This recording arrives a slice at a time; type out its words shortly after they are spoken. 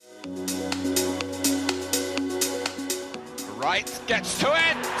Wright gets to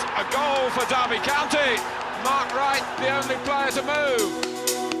it. A goal for Derby County. Mark Wright, the only player to move.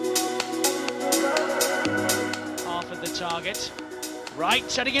 Half of the target. Wright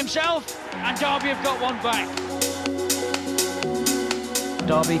setting himself, and Derby have got one back.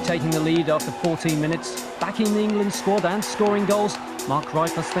 Derby taking the lead after 14 minutes, backing the England squad and scoring goals. Mark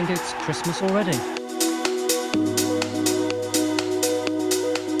Wright must think it's Christmas already.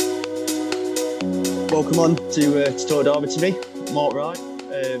 Welcome on to Talk Derby to me, Mark Wright.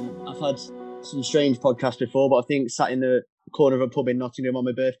 I've had some strange podcasts before, but I think sat in the corner of a pub in Nottingham on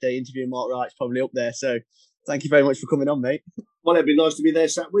my birthday interviewing Mark Wright's probably up there. So thank you very much for coming on, mate. Well, it'd be nice to be there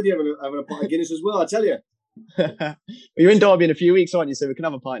sat with you having a pint of Guinness as well, I tell you. Well, you're in Derby in a few weeks, aren't you? So we can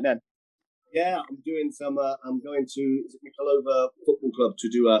have a pint then. Yeah, I'm doing some. I'm going to Mickleover Football Club to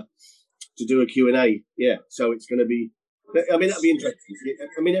do a Q&A. Yeah, so it's going to be. I mean, that'll be interesting.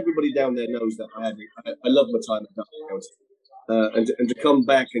 I mean, everybody down there knows that I love my time at Derby County, and to come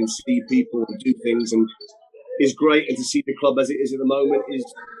back and see people and do things and is great, and to see the club as it is at the moment is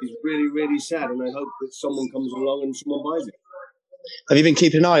really, really sad. And I hope that someone comes along and someone buys it. Have you been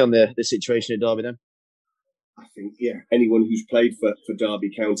keeping an eye on the situation at Derby then? I think, yeah, anyone who's played for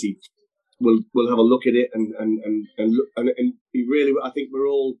Derby County will have a look at it and look and be really. I think we're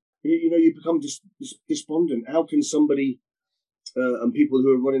all, you become despondent. How can somebody and people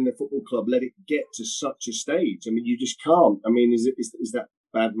who are running the football club let it get to such a stage? I mean, you just can't. I mean, is that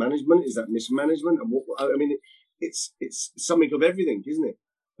bad management? Is that mismanagement? And I mean, it's something of everything, isn't it?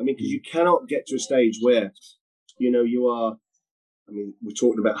 I mean, because you cannot get to a stage where you are. I mean, we're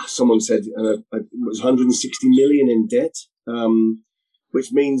talking about, someone said it was 160 million in debt,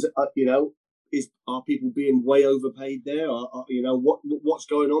 which means, are people being way overpaid there? What's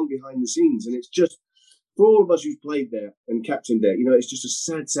going on behind the scenes? And it's just, for all of us who've played there and captained there, it's just a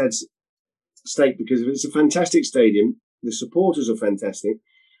sad state, because it's a fantastic stadium. The supporters are fantastic.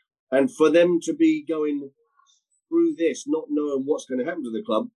 And for them to be going through this, not knowing what's going to happen to the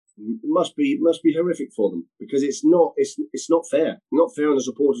club, must be horrific for them, because it's not fair. Not fair on the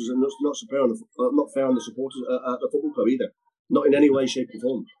supporters, and not fair on the supporters at the football club either. Not in any way, shape, or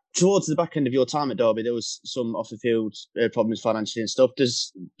form. Towards the back end of your time at Derby, there was some off the field problems financially and stuff.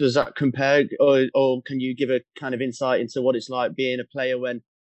 Does that compare, or can you give a kind of insight into what it's like being a player when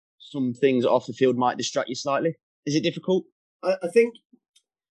some things off the field might distract you slightly? Is it difficult? I think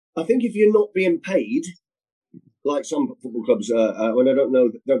if you're not being paid, like some football clubs, when I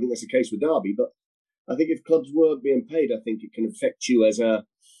don't think that's the case with Derby, but I think if clubs were being paid, I think it can affect you as a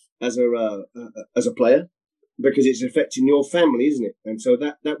player, because it's affecting your family, isn't it? And so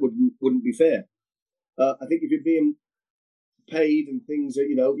that wouldn't be fair. I think if you're being paid and things,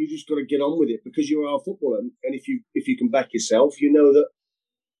 you just got to get on with it, because you are a footballer, and if you can back yourself, that.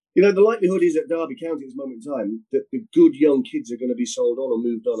 The likelihood is at Derby County at this moment in time that the good young kids are going to be sold on or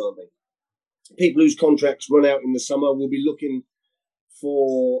moved on, aren't they? People whose contracts run out in the summer will be looking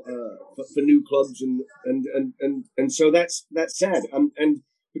for new clubs, and so that's sad. And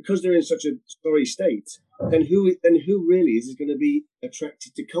because they're in such a sorry state, then who really is going to be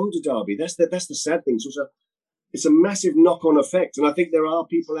attracted to come to Derby? That's the sad thing. So it's a massive knock-on effect, and I think there are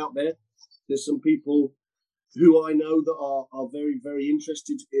people out there. There's some people who I know that are very, very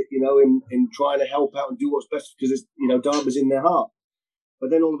interested, in trying to help out and do what's best, because Derby's in their heart. But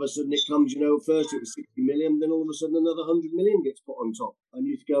then all of a sudden it comes, first it was 60 million, then all of a sudden another 100 million gets put on top. And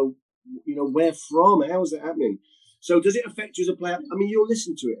you go, where from? How is that happening? So does it affect you as a player? I mean, you'll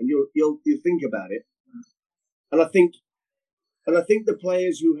listen to it and you'll think about it. And I think the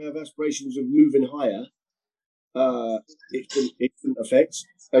players who have aspirations of moving higher, it can affect.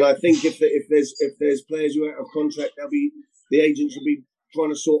 And I think if there's players who are out of contract, the agents will be trying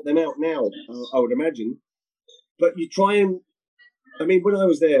to sort them out now, I would imagine. But you try and, I mean, when I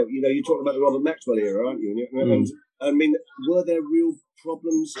was there, you're talking about the Robert Maxwell era, aren't you? And I mean, were there real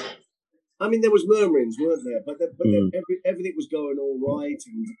problems? I mean, there was murmurings, weren't there? But everything was going all right,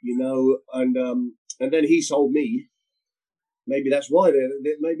 and then he sold me. Maybe that's why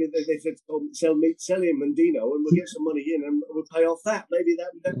they said sell him and Dino, and we'll get some money in and we'll pay off that. Maybe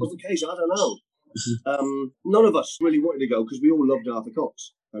that was the case. I don't know. None of us really wanted to go, because we all loved Arthur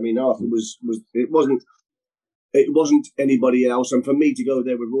Cox. I mean, Arthur it wasn't anybody else. And for me to go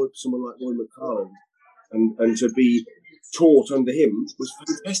there with someone like Roy McFarland and to be taught under him was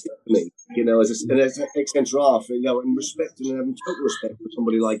fantastic for me, as an ex-centre half, and respect, and having total respect for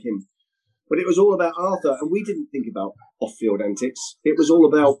somebody like him. But it was all about Arthur, and we didn't think about off-field antics. It was all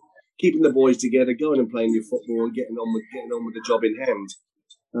about keeping the boys together, going and playing your football, and getting on with the job in hand.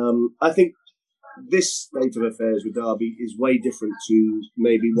 I think this state of affairs with Derby is way different to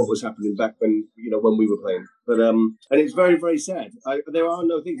maybe what was happening back when when we were playing. But and it's very, very sad. There are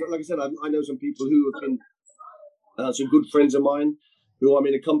no things, like I said. I know some people who have been some good friends of mine who I'm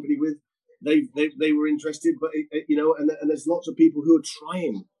in a company with. They were interested, but and there's lots of people who are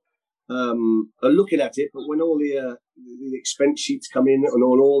trying, are looking at it. But when all the expense sheets come in and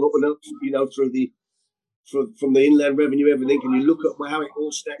all through the from the inland revenue, everything, and you look at how it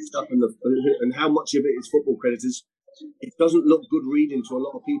all stacks up and how much of it is football creditors, it doesn't look good reading to a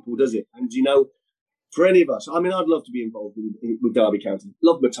lot of people, does it? And for any of us, I mean, I'd love to be involved with Derby County.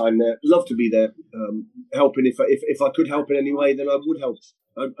 Love my time there. Love to be there, helping. If I could help in any way, then I would help.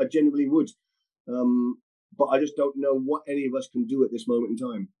 I genuinely would. But I just don't know what any of us can do at this moment in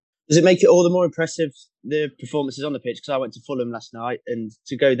time. Does it make it all the more impressive, the performances on the pitch? Because I went to Fulham last night, and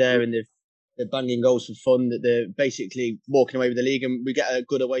to go there and they're banging goals for fun, that they're basically walking away with the league, and we get a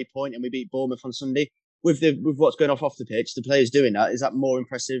good away point and we beat Bournemouth on Sunday. With what's going off the pitch, the players doing that, is that more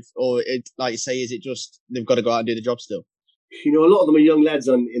impressive, or like you say, is it just they've got to go out and do the job still? A lot of them are young lads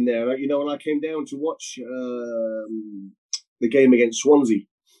in there. When I came down to watch the game against Swansea,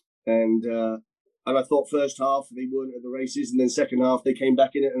 and I thought first half they weren't at the races, and then second half they came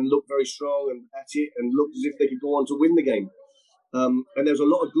back in it and looked very strong and at it, and looked as if they could go on to win the game. And there's a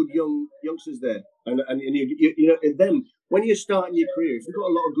lot of good youngsters there, and and then when you're starting your career, if you've got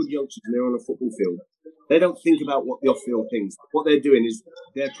a lot of good youngsters and they're on a football field, they don't think about what the off-field thinks. What they're doing is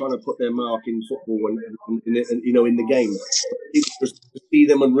they're trying to put their mark in football and in the game. People just see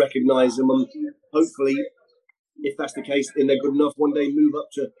them and recognise them, and hopefully, if that's the case, then they're good enough one day move up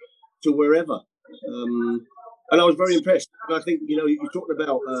to wherever. And I was very impressed. And I think you talked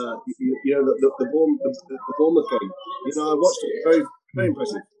about the Bournemouth game. I watched it. Very, very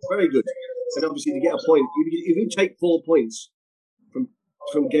impressive. Very good. And obviously to get a point, if you take 4 points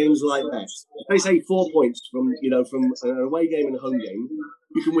from games like that, if they say 4 points from an away game and a home game,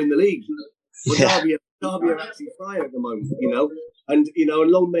 you can win the league. But Derby are actually flying at the moment, and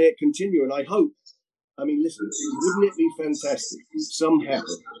long may it continue. And I hope. I mean, listen, wouldn't it be fantastic somehow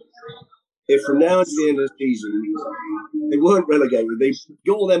if from now to the end of the season they weren't relegated, they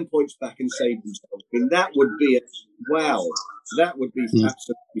got all them points back and saved themselves? I mean, that would be wow. That would be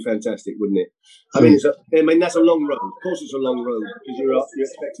absolutely fantastic, wouldn't it? I mean, that's a long road. Of course, it's a long road because you're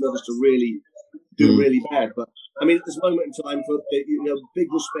expecting others to really do really bad. But I mean, at this moment in time, for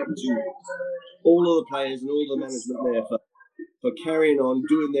big respect to all of the players and all the management there for carrying on,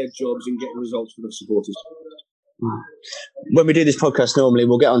 doing their jobs and getting results for the supporters. When we do this podcast, normally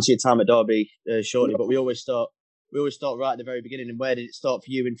we'll get onto your time at Derby shortly, but we always start right at the very beginning. And where did it start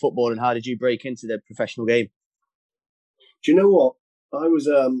for you in football, and how did you break into the professional game? Do you know what? I was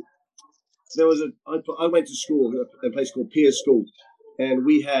I went to school at a place called Piers School, and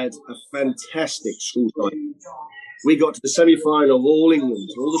we had a fantastic school time. We got to the semi-final of all England,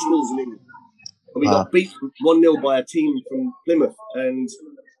 all the schools in England, and we got beat 1-0 by a team from Plymouth, and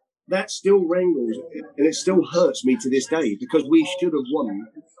that still wrangles, and it still hurts me to this day because we should have won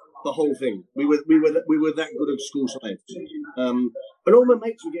the whole thing. We were that good at school side, and all my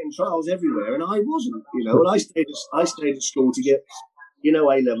mates were getting trials everywhere, and I wasn't. And I stayed at school to get A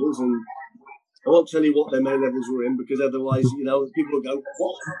levels, and I won't tell you what their A levels were in because otherwise, people will go,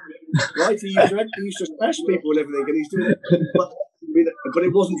 "What? Right? He used to smash people and everything, and he's doing it." But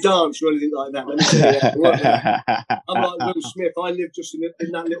it wasn't dance or anything like that. Let me tell you that. I'm like Will Smith. I live just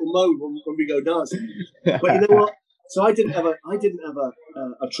in that little mode when we go dancing. But you know what? So I didn't have a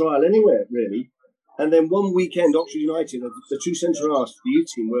trial anywhere really. And then one weekend, Oxford United, the two centre halves, the youth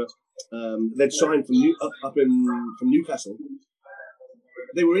team, were they'd signed from Newcastle.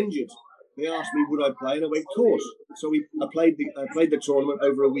 They were injured. They asked me would I play, and I went, of course. So I played the tournament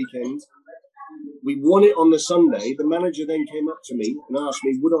over a weekend. We won it on the Sunday. The manager then came up to me and asked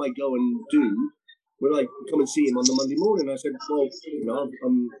me, would I come and see him on the Monday morning? I said, well,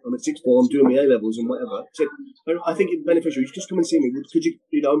 I'm at sixth form, I'm doing my A levels and whatever. I said, I think it's beneficial. You should just come and see me. Could you,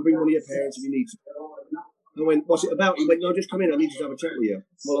 and bring one of your parents if you need to. I went, what's it about? He went, no, just come in. I need to have a chat with you.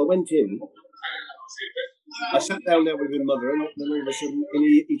 Well, I went in. I sat down there with my mother, and then all of a sudden,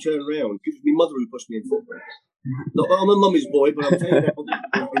 he turned around. It was my mother who pushed me in football. Not that I'm a mummy's boy, but I'm telling you,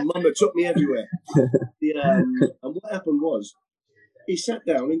 my mum took me everywhere. And what happened was, he sat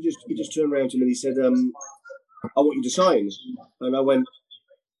down and he just turned around to me and he said, I want you to sign. And I went,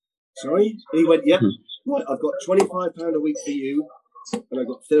 sorry? And he went, yep. Right, I've got £25 a week for you, and I've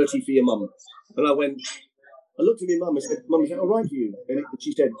got 30 for your mum. And I looked at my mum and said, Mum, is that all right for you? And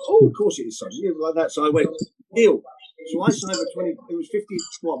she said, oh, of course it is, son. Like that. So I went, deal. So I signed for 20, it was 50,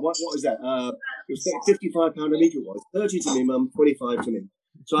 what was that? It was £55 a week it was. 30 to me, Mum, 25 to me.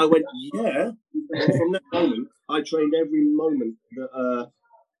 So I went, yeah. And from that moment, I trained every moment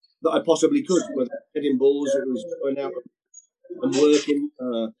that I possibly could, whether heading balls, it was going out and working,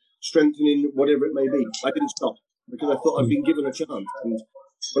 strengthening, whatever it may be. I didn't stop because I thought I'd been given a chance. And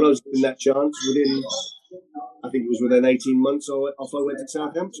when I was given that chance, I think it was within 18 months, off I went to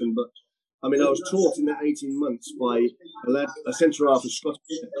Southampton. But I mean, I was taught in that 18 months by a centre half of Scotland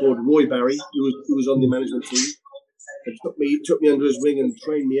called Roy Barry, who was on the management team. It took me under his wing and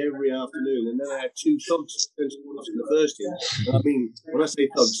trained me every afternoon. And then I had 2 thugs in the first team. And I mean, when I say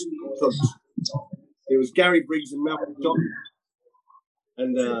thugs, it was Gary Briggs and Malcolm Johnson.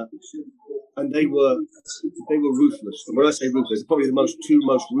 And they were ruthless. And when I say ruthless, probably the 2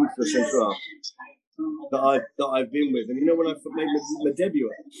 most ruthless centre half that I've been with. And you know, when I made my debut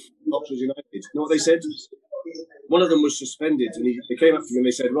at Oxford United, you know what they said? One of them was suspended, and they came up to me and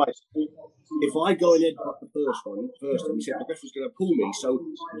they said, "Right, if I go and headbutt the first one, he said the referee's going to pull me, so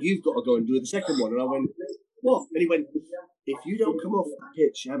you've got to go and do the second one." And I went, "What?" And he went, "If you don't come off the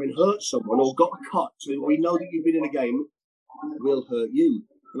pitch having hurt someone or got a cut, so we know that you've been in a game, we'll hurt you."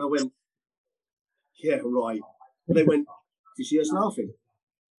 And I went, "Yeah, right." And they went, "Do you see us laughing?"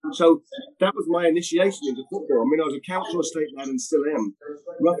 So that was my initiation into football. I mean, I was a council estate lad and still am,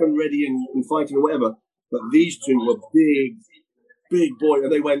 rough and ready and fighting or whatever. But these 2 were big boys.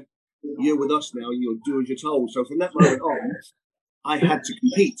 And they went, "You're with us now, you'll do as you're told." So from that moment on, I had to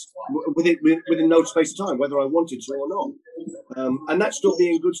compete within no space of time, whether I wanted to or not. And that stood me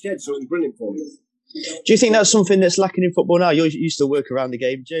in good stead, so it was brilliant for me. Do you think that's something that's lacking in football now? You still work around the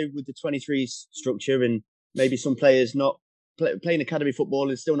game, Joe, with the 23s structure and maybe some players not playing academy football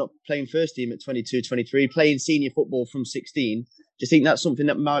and still not playing first team at 22, 23, playing senior football from 16. Do you think that's something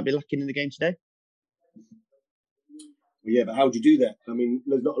that might be lacking in the game today? Well, yeah, but how do you do that? I mean,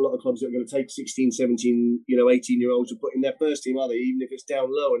 there's not a lot of clubs that are going to take 16, 17, 18-year-olds and put in their first team, are they? Even if it's down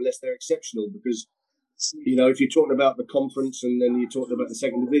low, unless they're exceptional. Because, if you're talking about the conference and then you're talking about the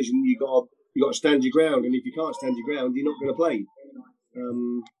second division, you got to stand your ground. And if you can't stand your ground, you're not going to play.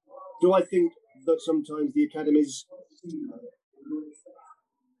 Do I think that sometimes the academies...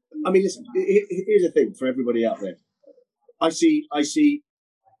 I mean, listen, here's the thing for everybody out there. I see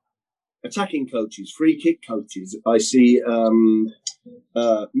attacking coaches, free kick coaches. I see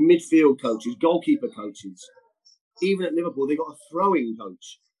midfield coaches, goalkeeper coaches. Even at Liverpool, they got a throwing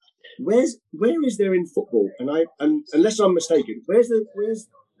coach. Where is there in football? And unless I'm mistaken, where's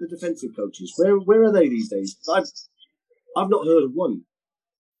the defensive coaches? Where are they these days? I've not heard of one.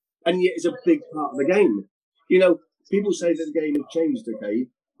 And yet it's a big part of the game. People say that the game has changed, okay?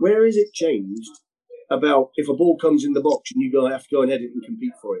 Where is it changed about if a ball comes in the box and you have to go and head it and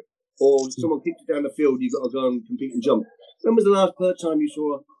compete for it? Or someone kicks it down the field, you've got to go and compete and jump. When was the last time you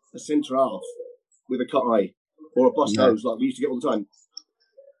saw a centre half with a cut eye or a bust nose like we used to get all the time?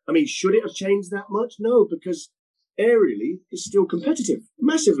 I mean, should it have changed that much? No, because aerially it's still competitive,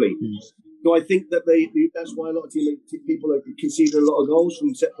 massively. Do I think that that's why a lot of people are conceding a lot of goals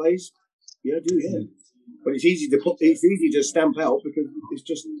from set plays? Yeah, I do, yeah. But it's easy to stamp out because it's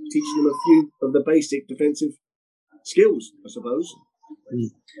just teaching them a few of the basic defensive skills, I suppose.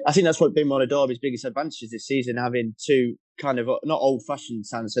 I think that's what's been one of Derby's biggest advantages this season, having 2 kind of not old-fashioned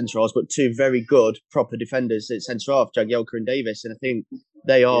centre halves, but 2 very good proper defenders at centre half, Jagielka and Davis, and I think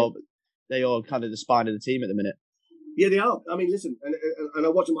they are kind of the spine of the team at the minute. Yeah, they are. I mean, listen, and I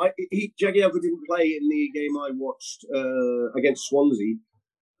watched him. Jagielka didn't play in the game I watched against Swansea.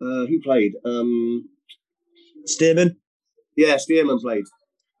 Who played? Stearman. Yeah, Stearman played,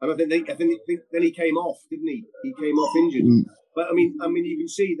 and I think then he came off, didn't he? He came off injured. But I mean, you can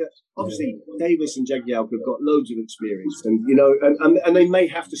see that obviously Davis and Jagielka have got loads of experience, and and they may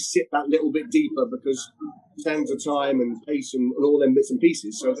have to sit that little bit deeper because stands of time and pace and all them bits and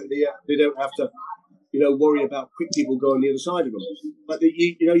pieces, so that they don't have to worry about quick people going the other side of them. But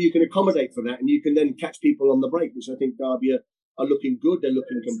you can accommodate for that, and you can then catch people on the break, which I think Derby are looking good. They're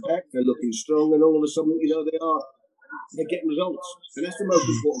looking compact. They're looking strong, and all of a sudden, they're getting results, and that's the most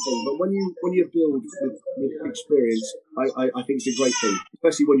important thing. But when you build with experience, I think it's a great thing,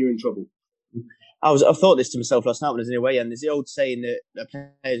 especially when you're in trouble. I thought this to myself last night when I was in the away end. There's the old saying that a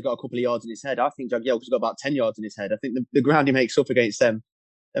player's got a couple of yards in his head. I think Jagielka's got about 10 yards in his head. I think the ground he makes up against them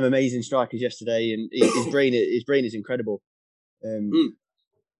amazing strikers yesterday, and his brain is incredible.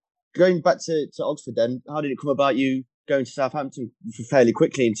 Going back to Oxford, then, how did it come about you going to Southampton fairly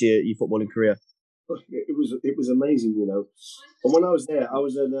quickly into your footballing career? It was amazing, And when I was there, I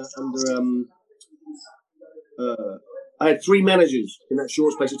was under I had 3 managers in that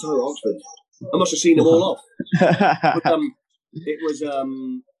short space of time at Oxford. I must have seen them all off. But, it was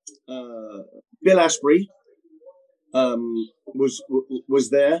Bill Asprey was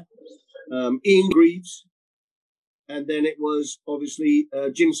there. Ian Greaves, and then it was obviously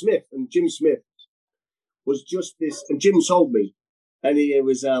Jim Smith. And Jim Smith was just this, and Jim told me, and he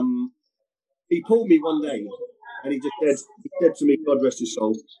pulled me one day, and he said to me, God rest his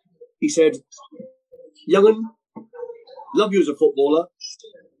soul, he said, "Young'un, love you as a footballer,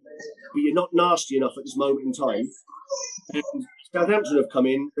 but you're not nasty enough at this moment in time. And Southampton have come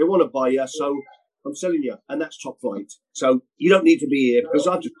in, they want to buy you, so I'm selling you, and that's top flight. So you don't need to be here because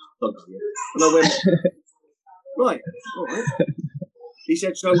I've just plugged you." And I went, right, all right. He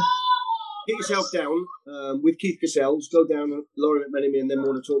said, so get yourself down with Keith Cassells, go down Laurie McMenemy, and then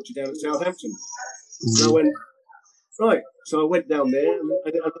want to talk to you down at Southampton. And I went, right. So I went down there, and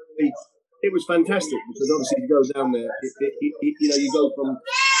it was fantastic because obviously you go down there, you go from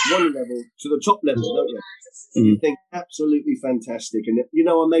one level to the top level, don't you? And you think absolutely fantastic. And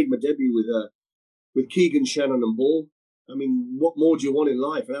I made my debut with Keegan, Shannon, and Ball. I mean, what more do you want in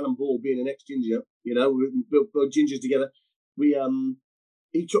life? And Alan Ball being an ex-ginger, we built gingers together.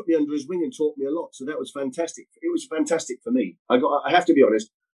 He took me under his wing and taught me a lot. So that was fantastic. It was fantastic for me. I have to be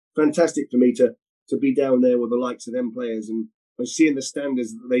honest, fantastic for me to be down there with the likes of them players and seeing the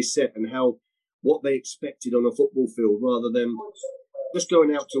standards that they set and what they expected on a football field rather than just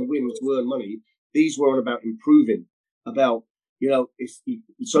going out to win, to earn money. These were all about improving, about,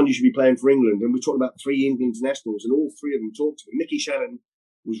 son, you should be playing for England. And we're talking about 3 England internationals, and all 3 of them talked to me. Mickey Shannon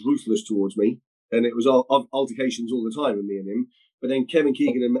was ruthless towards me, and it was altercations all the time with me and him. But then Kevin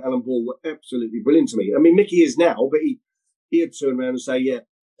Keegan and Alan Ball were absolutely brilliant to me. I mean, Mickey is now, but he'd turn around and say, yeah,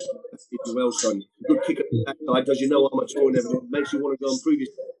 that's well, son. A good kick at the backside does how much more and everything. It makes you want to go and prove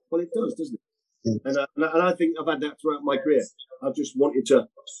yourself. Well, it does, doesn't it? And I think I've had that throughout my career. I've just wanted to.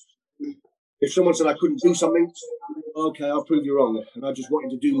 If someone said I couldn't do something, okay, I'll prove you wrong. And I just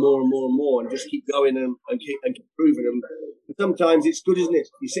wanted to do more and more and more, and just keep going and keep proving them. And sometimes it's good, isn't it?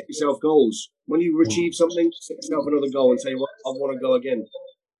 You set yourself goals. When you achieve something, set yourself another goal and say, "Well, I want to go again."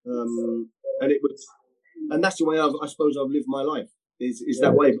 And that's the way I suppose I've lived my life. Is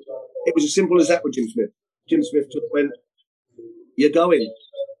that way? It was as simple as that with Jim Smith. Jim Smith went, "You're going."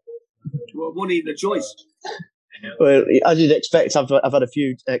 Well, wasn't even a choice. Well, as you'd expect, I've had a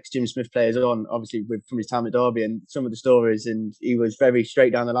few ex-Jim Smith players on, obviously from his time at Derby, and some of the stories, and he was very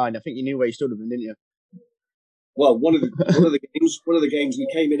straight down the line. I think you knew where you stood with him, didn't you? Well, one of the games we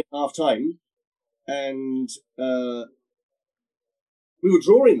came in at half time, and we were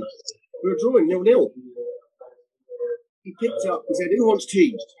drawing 0-0. He picked up and said, "Who wants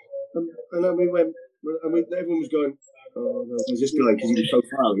tea?" And then we went, and everyone was going, "Oh no, there's this guy," because he was so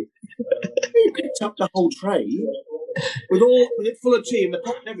far. He picked up the whole tray with it full of tea and the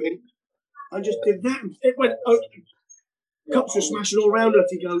pot and everything, and just did that. And it went, cups were smashing all around us.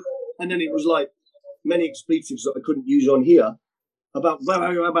 He goes, and then it was like many expletives that I couldn't use on here about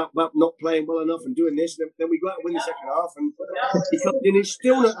not playing well enough and doing this. And then we go out and win the second half, and he comes in, he's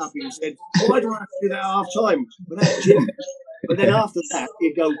still not happy. He said, "Why do I have to do that at half time without Jim?" But then after that,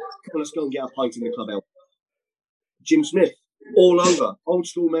 he'd go, "Come on, let's go and get a pint in the club out." Jim Smith, all over, old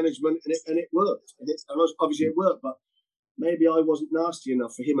school management, and it worked. And obviously it worked, but maybe I wasn't nasty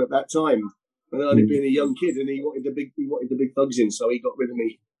enough for him at that time. And only being a young kid, and he wanted the big thugs in, so he got rid of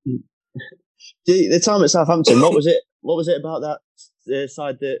me. The time at Southampton, what was it about that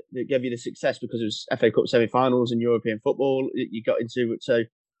side that gave you the success? Because it was FA Cup semi-finals and European football you got into. So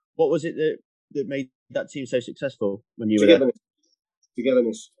what was it that made that team so successful when you were there?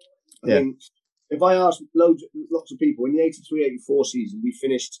 Togetherness. I mean, if I ask lots of people, in the 83-84 season, we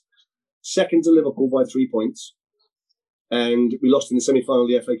finished second to Liverpool by 3 points, and we lost in the semi-final of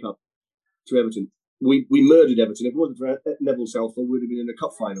the FA Cup to Everton. We murdered Everton. If it wasn't for Neville Southall, we would have been in the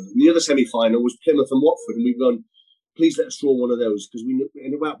cup final. And the other semi-final was Plymouth and Watford, and we've gone, please let us draw one of those, because we knew,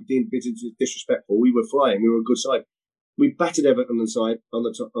 and without being disrespectful, we were flying. We were a good side. We battered Everton on the side on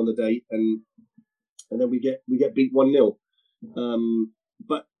the day, and then we get beat 1-0.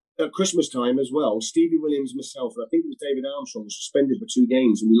 But at Christmas time as well, Stevie Williams, myself, and I think it was David Armstrong, was suspended for 2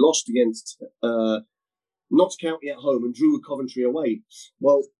 games, and we lost against Notts County at home and drew with Coventry away.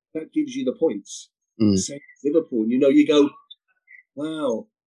 Well, that gives you the points. Same as Liverpool, and you go, wow.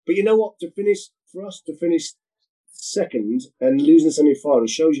 But you know what? For us to finish second and losing the semi-final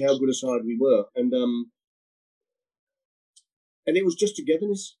shows you how good a side we were, and it was just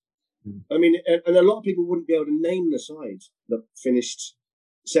togetherness. I mean, and a lot of people wouldn't be able to name the side that finished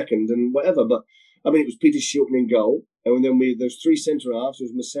second and whatever, but I mean, it was Peter Shilton in goal, and then there's 3 centre halves. There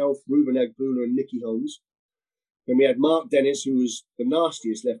was myself, Ruben Agboola, and Nicky Holmes. Then we had Mark Dennis, who was the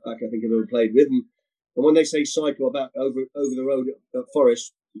nastiest left back I think I've ever played with. And when they say psycho about over the road at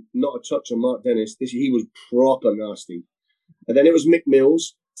Forest, not a touch on Mark Dennis. He was proper nasty. And then it was Mick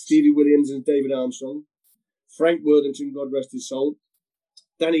Mills, Stevie Williams and David Armstrong, Frank Worthington, God rest his soul,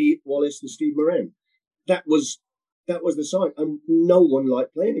 Danny Wallace and Steve Moran. That was the side, and no one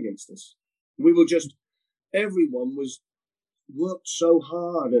liked playing against us. We were just, everyone was worked so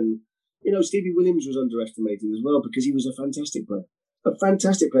hard, and Stevie Williams was underestimated as well because he was a fantastic player.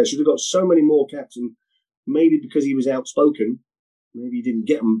 Should have got so many more caps, and maybe because he was outspoken, maybe he didn't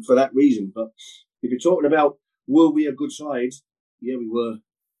get them for that reason. But if you're talking about were we a good side, yeah, we were.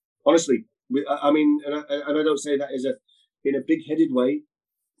 Honestly, I mean, and I don't say that in a big-headed way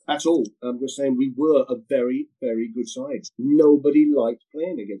at all. I'm just saying we were a very, very good side. Nobody liked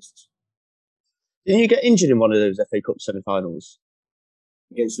playing against us. Didn't you get injured in one of those FA Cup semi-finals?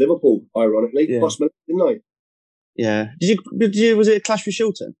 Against Liverpool, ironically. Yeah. Bosman, didn't I? Yeah. Did you? Was it a clash with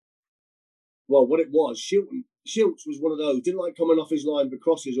Shilton? Well, what it was, Shilts was one of those, didn't like coming off his line for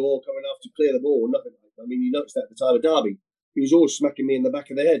crosses or coming off to clear the ball or nothing like that. I mean, you noticed that at the time of Derby. He was always smacking me in the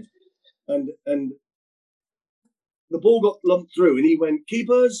back of the head. And the ball got lumped through and he went,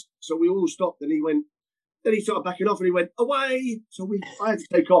 keepers. So we all stopped and then he started backing off and he went, away. So I had to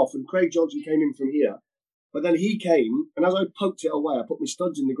take off and Craig Johnson came in from here. But then he came and as I poked it away, I put my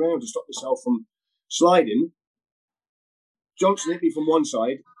studs in the ground to stop myself from sliding. Johnson hit me from one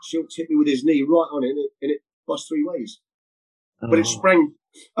side, Shilts hit me with his knee right on it, and it bust three ways. Oh. But it sprang.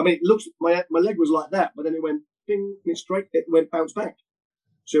 I mean, it looks my leg was like that, but then it went ding, and it went bounce back.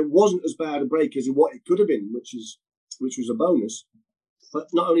 So it wasn't as bad a break as what it could have been, which was a bonus. But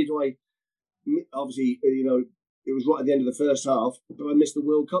not only do I, obviously, it was right at the end of the first half, but I missed the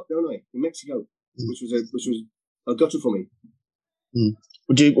World Cup, don't I, in Mexico, which was a gutter for me. Mm.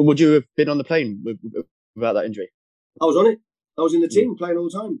 Would you have been on the plane without that injury? I was on it. I was in the team playing all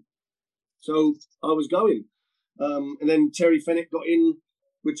the time. So I was going. And then Terry Fenwick got in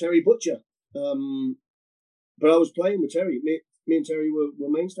with Terry Butcher. But I was playing with Terry. Me and Terry were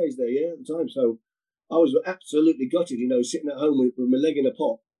mainstays there, at the time. So I was absolutely gutted, sitting at home with my leg in a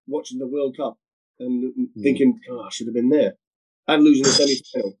pot, watching the World Cup and thinking, I should have been there. And losing the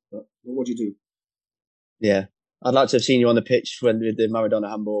semi-final. But what do you do? Yeah. I'd like to have seen you on the pitch when we did the Maradona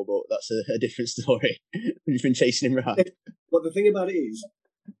handball, but that's a different story. You've been chasing him around. But the thing about it is,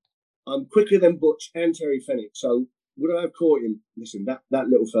 I'm quicker than Butch and Terry Fenwick. So would I have caught him? Listen, that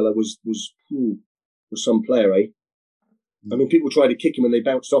little fella was some player, eh? I mean, people tried to kick him and they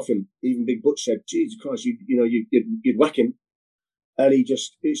bounced off him. Even Big Butch said, "Jesus Christ, you'd whack him," and he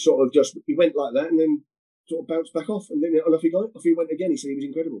went like that and then sort of bounced back off, and then off he went again. He said he was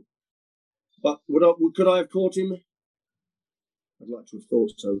incredible. But could I have caught him? I'd like to have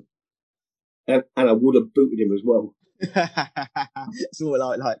thought so. And I would have booted him as well. It's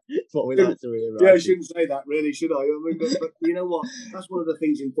what we like to hear. Right? Yeah, I shouldn't say that, really, should I? But you know what? That's one of the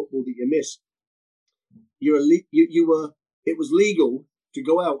things in football that you miss. It was legal to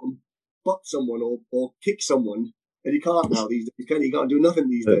go out and butt someone or kick someone, and you can't now these days. You can't do nothing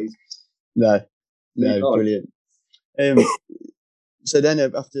these days. No, brilliant. So then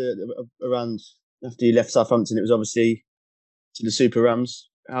after you left Southampton, it was obviously to the Super Rams.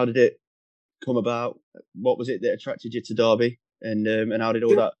 How did it come about? What was it that attracted you to Derby, and how did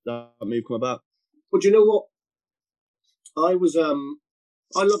all that move come about? Well, do you know what? I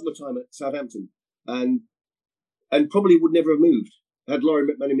loved my time at Southampton, and probably would never have moved had Laurie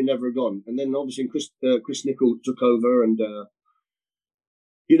McManamy never have gone. And then obviously Chris Nicholl took over, and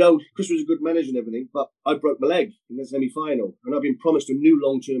Chris was a good manager and everything, but I broke my leg in the semi-final, and I've been promised a new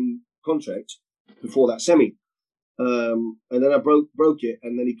long-term contract before that semi. And then I broke it,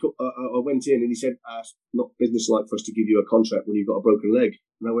 and then I went in and he said, it's not business-like for us to give you a contract when you've got a broken leg.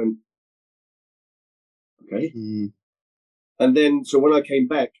 And I went, okay. Mm. And then, so when I came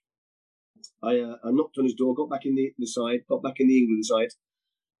back, I knocked on his door, got back in the England side,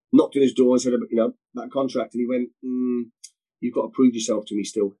 knocked on his door and said, that contract. And he went, you've got to prove yourself to me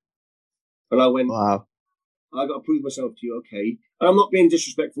still. And I went, wow. I got to prove myself to you, okay. And I'm not being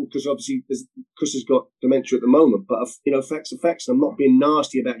disrespectful because obviously Chris has got dementia at the moment, but facts are facts. And I'm not being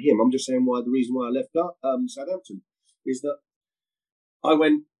nasty about him. I'm just saying the reason why I left Southampton is that I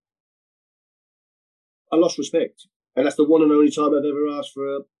lost respect, and that's the one and only time I've ever asked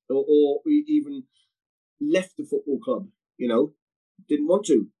for or even left the football club. Didn't want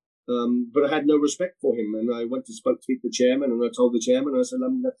to, but I had no respect for him, and I went to speak to the chairman, and I told the chairman, I said,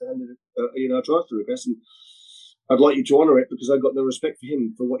 I'm going to have to hand it, a transfer request, and I'd like you to honour it because I got no respect for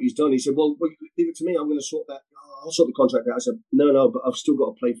him for what he's done. He said, well, leave it to me. I'm going to sort that. I'll sort the contract out. I said, no, but I've still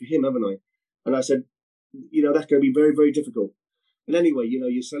got to play for him, haven't I? And I said, that's going to be very, very difficult. And anyway,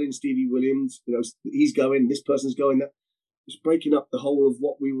 you're selling Stevie Williams. He's going. This person's going. That it's breaking up the whole of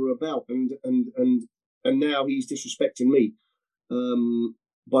what we were about. And now he's disrespecting me.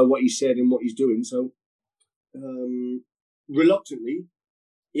 by what he said and what he's doing. So reluctantly,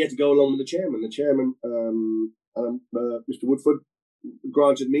 he had to go along with the chairman. The chairman, Mr. Woodford,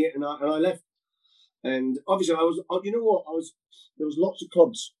 granted me it, and I left. And obviously, you know what, there was lots of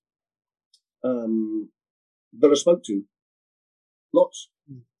clubs that I spoke to, lots,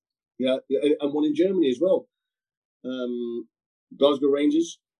 yeah, and one in Germany as well. Glasgow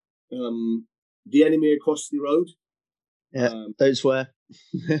Rangers, the enemy across the road. Yeah, don't swear.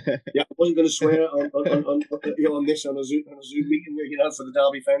 Yeah, I wasn't going to swear on this on a Zoom meeting, for the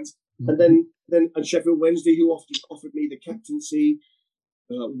Derby fans. And then Sheffield Wednesday, who offered me the captaincy,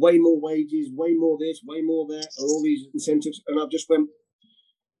 way more wages, way more this, way more that, and all these incentives. And I've just went.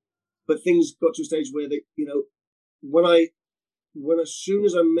 But things got to a stage where when as soon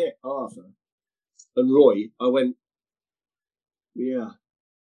as I met Arthur and Roy, I went, yeah,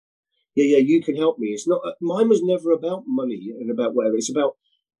 you can help me. It's not, mine was never about money and about whatever. It's about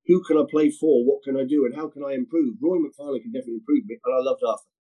who can I play for, what can I do, and how can I improve. Roy McFarlane can definitely improve me, and I loved Arthur.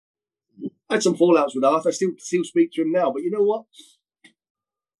 I had some fallouts with Arthur. I still speak to him now, but you know what?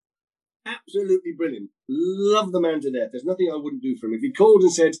 Absolutely brilliant. Love the man to death. There's nothing I wouldn't do for him. If he called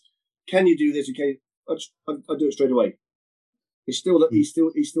and said, "Can you do this?" Okay, I'd do it straight away. He's still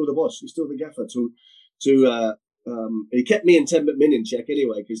the boss. He's still the gaffer. He kept me and Ted McMinn in check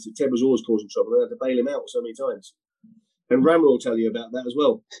anyway, because Ted was always causing trouble. I had to bail him out so many times. And Rammer will tell you about that as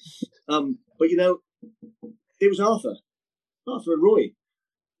well. But it was Arthur and Roy.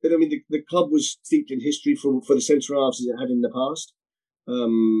 I mean, the club was steeped in history for the centre halves as it had in the past.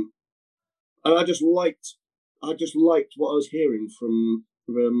 And I just liked what I was hearing from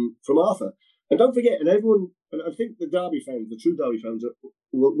Arthur. And don't forget, and everyone, and I think the Derby fans, the true Derby fans,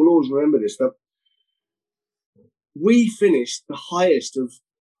 will always remember this, that we finished the highest of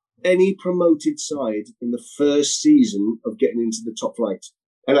any promoted side in the first season of getting into the top flight.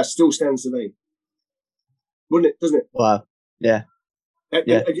 And that still stands today. Wouldn't it? Doesn't it? Wow. Yeah. And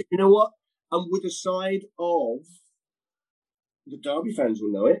you know what? And with the side of, the Derby fans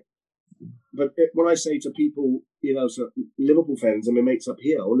will know it, but when I say to people, so Liverpool fans and my mates up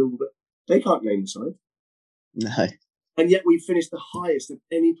here, or Liverpool, they can't name the side. No. And yet we finished the highest of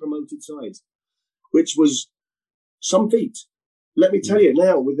any promoted side, which was some feat. Let me tell you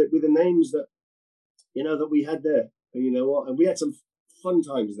now, with the names that that we had there, and you know what, and we had some fun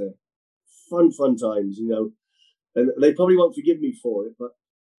times there, fun times, and they probably won't forgive me for it, but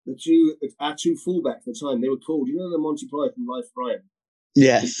our two fullbacks at the time, they were called, the Monty Python Life Brian.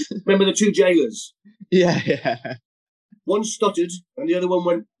 Yes. Remember the two jailers? Yeah. One stuttered, and the other one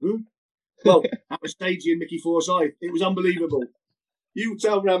went, hmm? Well, Anastasia and Mickey Forsyth. It was unbelievable. You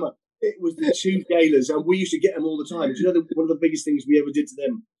tell Rammer. It was the two jailers, and we used to get them all the time. Do you know one of the biggest things we ever did to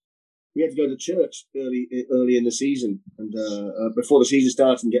them? We had to go to church early in the season, and before the season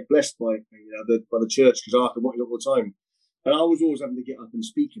started, and get blessed by the church, because Arthur wanted it all the time. And I was always having to get up and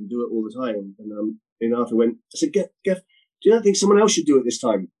speak and do it all the time. And Arthur went, I said, Geff, do you not think someone else should do it this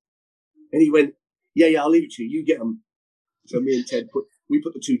time? And he went, yeah, I'll leave it to you. You get them. So me and Ted put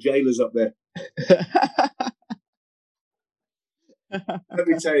the two jailers up there. Let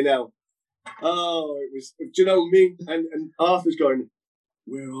me tell you now. Oh, it was, me and Arthur's going,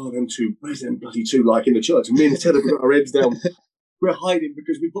 where are them two? Where's them bloody two, like in the church? And me and Ted have got our heads down. We're hiding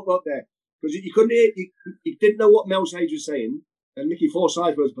because we put them up there. Because you couldn't hear, you didn't know what Mel Sage was saying. And Mickey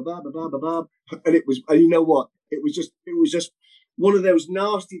Forsyth was ba-ba. And it was, and you know what? It was just one of those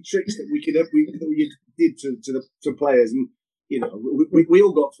nasty tricks that we did to players. And, we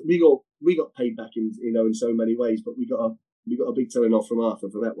got paid back in so many ways, but we got a big telling off from Arthur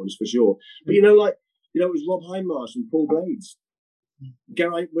for that one, for sure. But it was Rob Hindmarsh and Paul Blades,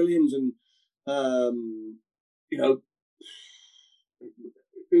 Geraint Williams, and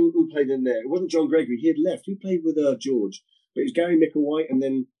who played in there? It wasn't John Gregory. He had left. Who played with George? But it was Gary Micklewhite, and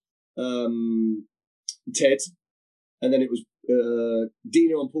then Ted, and then it was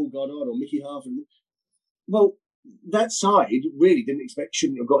Dino and Paul Goddard or Mickey Half. Well, that side really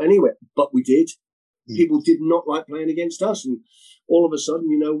shouldn't have got anywhere, but we did. People did not like playing against us, and all of a sudden,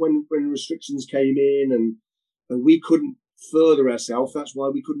 when restrictions came in and we couldn't further ourselves, that's why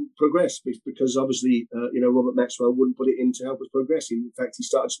we couldn't progress, because obviously, Robert Maxwell wouldn't put it in to help us progress. In fact, he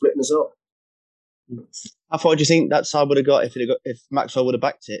started splitting us up. How far do you think that side would have got if Maxwell would have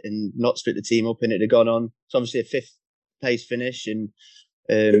backed it and not split the team up, and it'd have gone on? It's obviously a fifth place finish and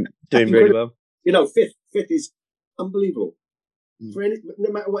doing really well. Fifth is unbelievable. For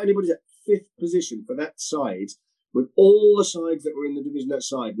no matter what anybody's at, fifth position for that side, with all the sides that were in the division that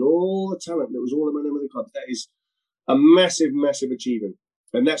side, and all the talent that was all among them in the club, that is a massive, massive achievement.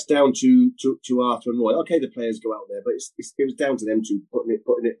 And that's down to Arthur and Roy. Okay, the players go out there, but it was down to them two putting it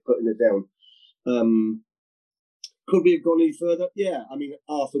down. Could we have gone any further? Yeah, I mean,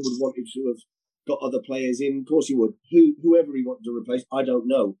 Arthur would have wanted to have got other players in. Of course he would. Whoever he wanted to replace, I don't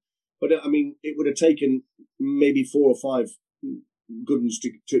know. But I mean, it would have taken maybe 4 or 5 good ones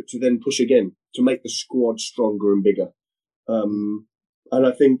to then push again to make the squad stronger and bigger. And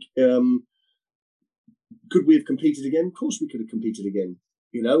I think, could we have competed again? Of course we could have competed again.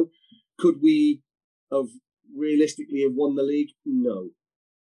 You know, could we have realistically have won the league? No.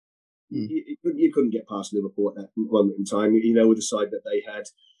 You couldn't get past Liverpool at that moment in time, you know, with the side that they had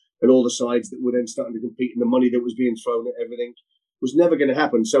and all the sides that were then starting to compete and the money that was being thrown at everything was never going to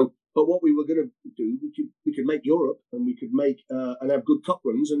happen. So, but what we were going to do, we could make Europe and we could make and have good cup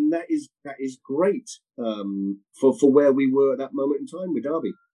runs, and that is great for where we were at that moment in time with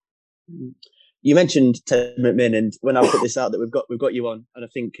Derby. You mentioned Ted McMinn, and when I put this out that we've got you on, and I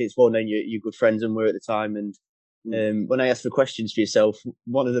think it's well known you're good friends and were at the time, and when I asked for questions for yourself,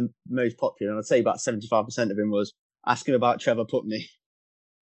 one of the most popular, and I'd say about 75% of them, was asking about Trevor Putney.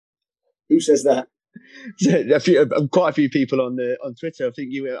 Who says that? Quite a few people on Twitter. I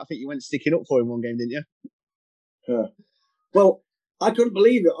think you went sticking up for him one game, didn't you? Well, I couldn't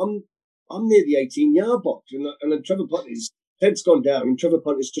believe it. I'm near the 18-yard box, and then Ted's gone down, and Trevor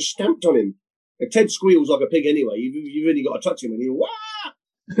Putney's just stamped on him. And Ted squeals like a pig anyway. You've really got to touch him, and he'll wah!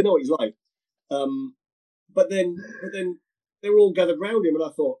 You know what he's like. But then they were all gathered round him, and I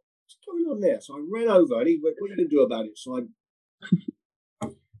thought, what's going on there? So I ran over, and he went, "What are you going to do about it?" So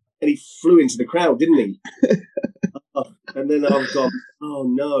and he flew into the crowd, didn't he? And then I've gone, oh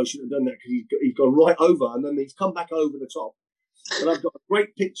no, I shouldn't have done that, because he's gone right over, and then he's come back over the top. And I've got a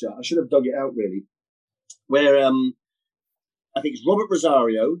great picture. I should have dug it out really, where I think it's Robert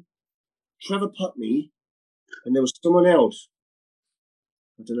Rosario, Trevor Putney, and there was someone else.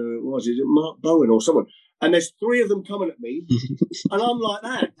 I don't know who it was. Is it Mark Bowen or someone? And there's 3 of them coming at me, and I'm like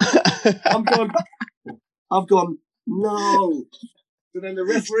that. I've gone, no. So then the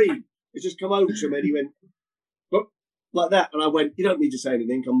referee has just come over to me, and he went, oh, like that. And I went, you don't need to say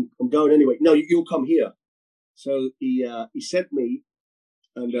anything. I'm going anyway. No, you'll come here. So he sent me,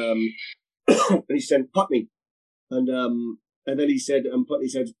 and and he sent Putney, and then he said, and Putney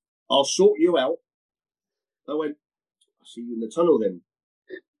said, I'll sort you out. I went, I'll see you in the tunnel then.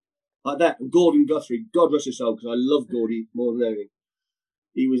 Like that. And Gordon Guthrie, God rest his soul, because I love Gordy more than anything.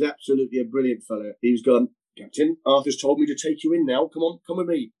 He was absolutely a brilliant fella. He was going, Captain, Arthur's told me to take you in now. Come on, come with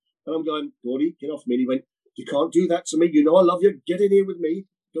me. And I'm going, Gordy, get off me. And he went, you can't do that to me. You know I love you. Get in here with me.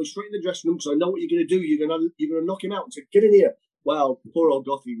 Go straight in the dressing room, because I know what you're going to do. You're going to knock him out. And say, get in here. Wow, poor old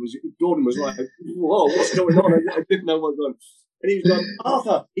Gordon was like, whoa, what's going on? I didn't know what was going on. And he was going,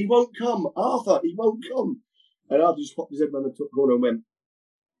 Arthur, he won't come. Arthur, he won't come. And Arthur just popped his head around the corner and went,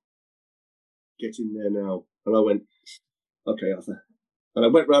 get in there now. And I went, okay, Arthur. And I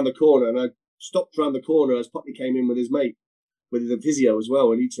went round the corner, and I stopped round the corner as Putney came in with his mate, with the physio as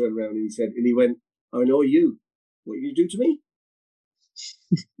well. And he turned around and he went, I know you. What are you going to do to me?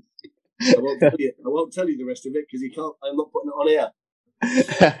 I won't tell you the rest of it, because I'm not putting it on air.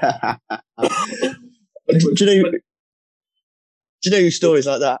 Do you know stories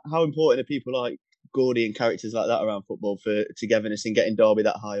like that? How important are people like Gordy and characters like that around football for togetherness and getting Derby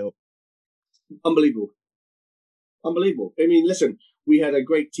that high up? Unbelievable. I mean, listen, we had a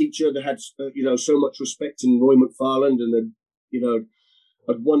great teacher that had so much respect in Roy McFarland, and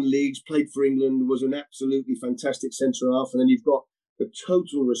had won leagues, played for England, was an absolutely fantastic centre half, and then you've got the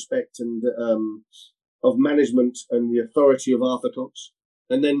total respect and of management and the authority of Arthur Cox,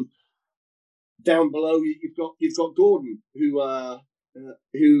 and then down below you've got Gordon, who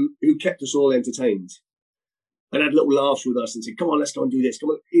kept us all entertained and had little laughs with us and said, "Come on, let's go and do this."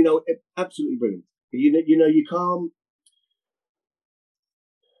 Come on, absolutely brilliant. You can't.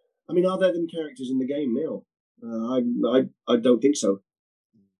 I mean, are there them characters in the game now? I don't think so.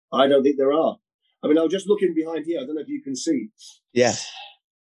 I don't think there are. I mean, I was just looking behind here. I don't know if you can see. Yeah.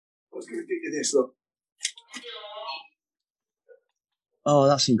 I was going to get you this. Look. Oh,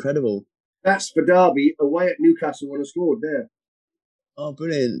 that's incredible. That's for Derby away at Newcastle when I scored there. Oh,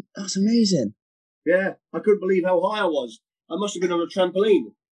 brilliant. That's amazing. Yeah, I couldn't believe how high I was. I must have been on a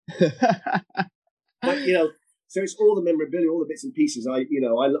trampoline. But, so it's all the memorabilia, all the bits and pieces. I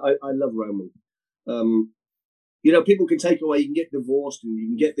love Roman. People can take away, you can get divorced and you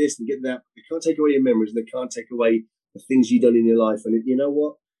can get this and get that. They can't take away your memories, and they can't take away the things you've done in your life. And you know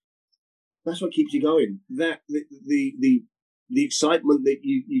what? That's what keeps you going. That the excitement that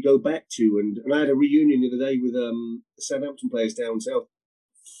you go back to. And I had a reunion the other day with the Southampton players down south.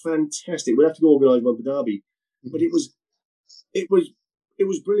 Fantastic. We'll have to go organise one for Derby. But it was it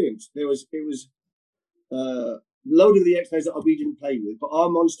was brilliant. It was load of the ex-players that we didn't play with, but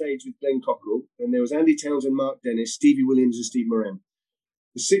I'm on stage with Glenn Cockrell, and there was Andy Townsend, Mark Dennis, Stevie Williams, and Steve Moran.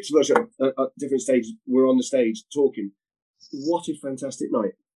 The 6 of us at different stages were on the stage talking. What a fantastic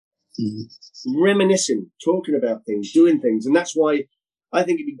night. Reminiscing, talking about things, doing things. And that's why I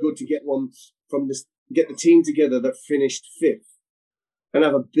think it'd be good to get get the team together that finished 5th and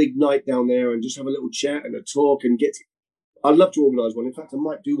have a big night down there and just have a little chat and a talk and I'd love to organise one. In fact, I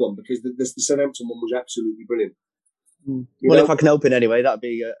might do one because the Southampton one was absolutely brilliant. Well, if I can help in any way, that'd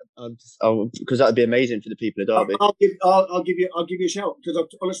be because that'd be amazing for the people of Derby. I'll give you a shout because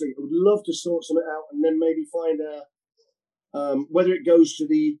honestly, I would love to sort something out and then maybe find whether it goes to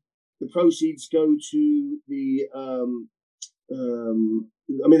the proceeds go to the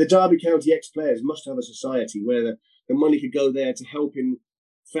the Derby County ex-players must have a society where the money could go there to helping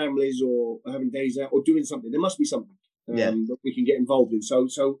families or having days out or doing something. There must be something that we can get involved in. So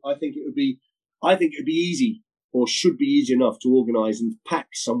I think it would be easy. Or should be easy enough to organise and pack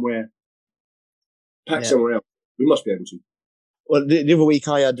somewhere somewhere else. We must be able to. Well, the other week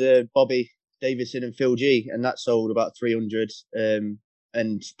I had Bobby Davidson and Phil G, and that sold about 300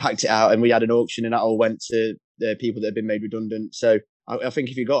 and packed it out, and we had an auction, and that all went to the people that have been made redundant. So I think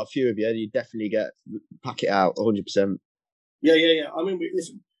if you got a few of you definitely pack it out 100%. Yeah. I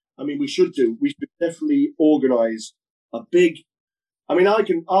mean, we should definitely organise a big. I mean, I'll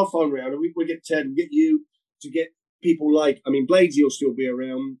phone around and we'll get Ted, we'll get you. To get people Bladesy will still be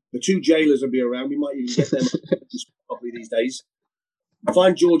around. The 2 jailers will be around. We might even get them properly these days.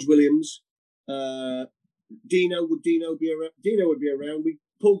 Find George Williams. Dino would be around. Dino would be around.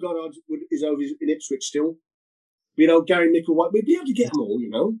 Paul Goddard is over in Ipswich still. Gary Micklewhite. We'd be able to get them all.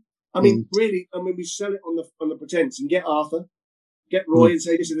 Really. We sell it on the pretense and get Arthur, get Roy, and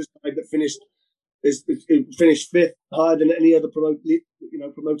say this is the side that finished 5th, higher than any other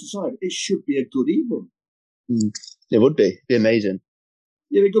promoted side. It should be a good evening. It would be amazing.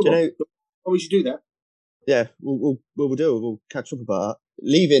 Yeah, good one. We should do that. Yeah, we'll do. We'll catch up about that.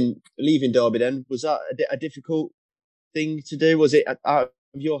 Leaving Derby then, was that a difficult thing to do? Was it out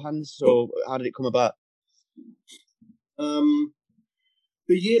of your hands, or how did it come about? The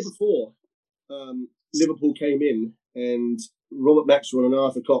year before, Liverpool came in, and Robert Maxwell and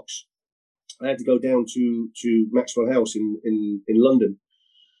Arthur Cox. I had to go down to Maxwell House in London.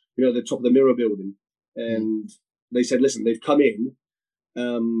 The top of the Mirror building. And they said, listen, they've come in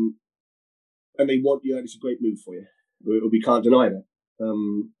and they want you, and it's a great move for you. We can't deny that.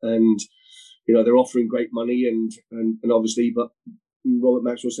 They're offering great money and obviously, but Robert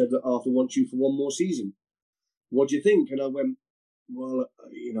Maxwell said that Arthur wants you for one more season. What do you think? And I went, well,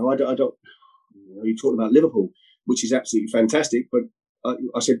 I don't, you talked about Liverpool, which is absolutely fantastic, but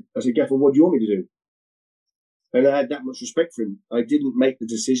I said, Gaffer, what do you want me to do? And I had that much respect for him. I didn't make the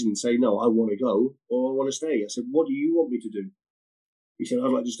decision and say, no, I want to go or I want to stay. I said, what do you want me to do? He said,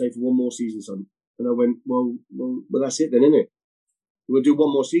 I'd like to stay for one more season, son. And I went, well, that's it then, innit? We'll do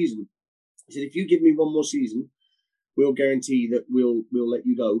one more season. He said, if you give me one more season, we'll guarantee that we'll let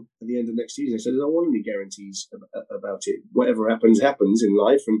you go at the end of next season. I said, I don't want any guarantees about it. Whatever happens in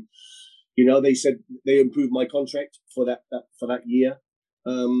life. And, they said they improved my contract for that year.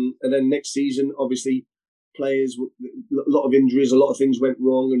 And then next season, obviously, players, a lot of injuries, a lot of things went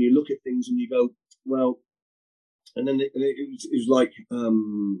wrong, and you look at things and you go, well, and then it was like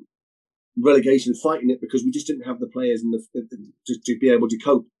relegation, fighting it because we just didn't have the players to be able to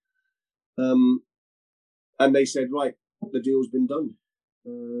cope. And they said, right, the deal's been done.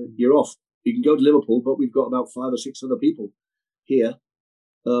 You're off. You can go to Liverpool, but we've got about 5 or 6 other people here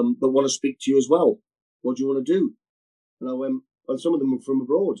that want to speak to you as well. What do you want to do? And I went, and some of them were from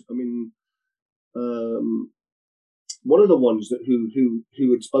abroad. I mean, one of the ones that who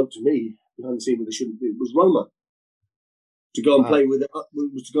had spoke to me, who hadn't seen what they shouldn't do, was Roma. To go and play with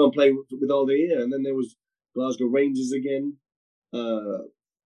Aldeia, and then there was Glasgow Rangers again,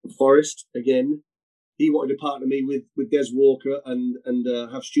 Forest again. He wanted to partner me with Des Walker and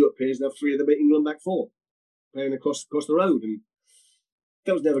have Stuart Pearce and have 3 of them at England back 4 playing across the road, and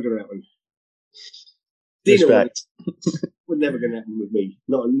that was never going to happen. Respect. Was never going to happen with me.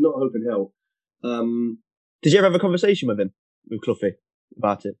 Not hope in hell. Did you ever have a conversation with him, with Cloughie,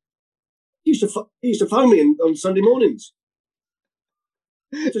 about it? He used to phone me on Sunday mornings.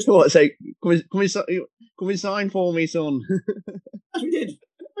 Just what? Say, come and sign for me, son. As we did.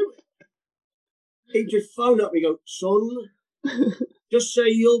 He'd just phone up and go, son, just say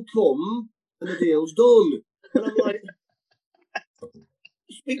you'll come and the deal's done. And I'm like,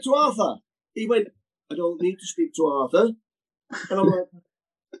 speak to Arthur. He went, I don't need to speak to Arthur. And I'm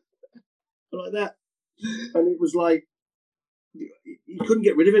like that. And it was like, you couldn't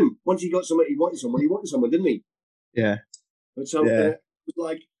get rid of him. Once he got someone, he wanted someone, didn't he? Yeah. And so it was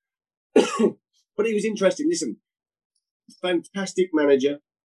like, but he was interesting. Listen, fantastic manager,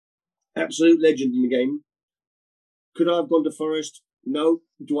 absolute legend in the game. Could I have gone to Forest? No.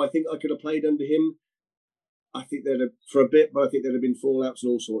 Do I think I could have played under him? I think there'd have, for a bit, but I think there'd have been fallouts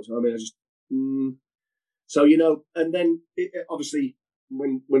and all sorts. I mean, so and then obviously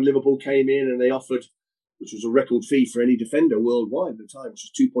when Liverpool came in and they offered, which was a record fee for any defender worldwide at the time,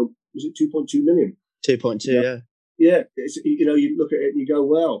 which was 2.2 million? 2.2, yeah. Yeah, you look at it and you go,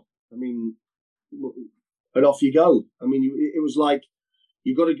 well, I mean, and off you go. I mean, it was like,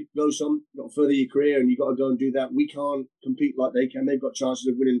 you've got to go got to further your career, and you've got to go and do that. We can't compete like they can. They've got chances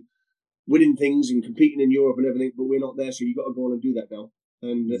of winning things and competing in Europe and everything, but we're not there, so you've got to go on and do that now.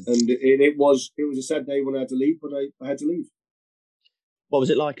 And it was a sad day when I had to leave, but I had to leave. What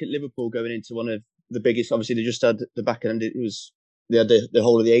was it like at Liverpool going into one of the biggest? Obviously, they just had the back end. They had the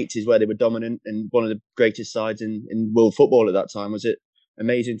whole of the 80s where they were dominant and one of the greatest sides in world football at that time. Was it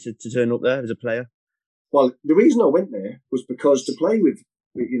amazing to turn up there as a player? Well, the reason I went there was because to play with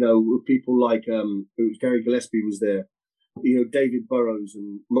people like Gary Gillespie was there, David Burrows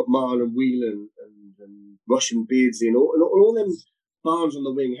and McMahon and Whelan and Russian Beardsley and all them Barnes on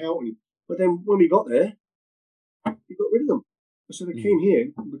the wing, Houghton. But then when we got there, he got rid of them. So they came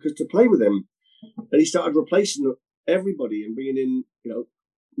here because to play with them, and he started replacing everybody and bringing in,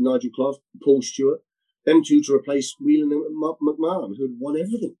 Nigel Clough, Paul Stewart, them two to replace Whelan and McMahon, who had won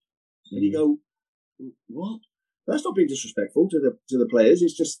everything. And you go, what? That's not being disrespectful to the players.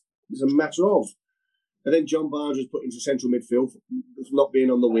 It's a matter of. And then John Barnes was put into central midfield for not being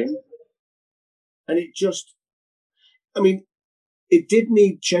on the wing. And it did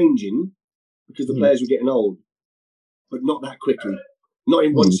need changing because the players were getting old, but not that quickly. Not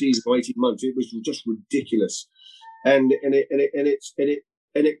in one season or 18 months. It was just ridiculous. And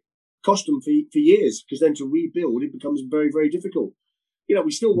it cost them for years, because then to rebuild, it becomes very, very difficult.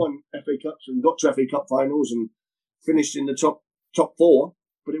 We still won FA Cups and got to FA Cup finals and finished in the top four,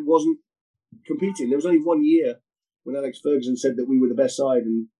 but it wasn't competing. There was only 1 year when Alex Ferguson said that we were the best side,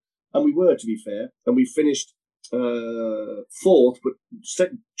 and we were, to be fair, and we finished fourth, but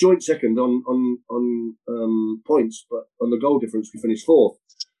joint second on points, but on the goal difference we finished fourth.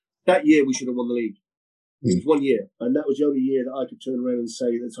 That year we should have won the league. It was 1 year, and that was the only year that I could turn around and say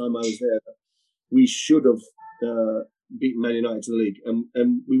at the time I was there that we should have beaten Man United to the league,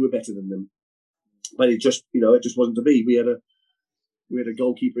 and we were better than them. But it just wasn't to be. We had a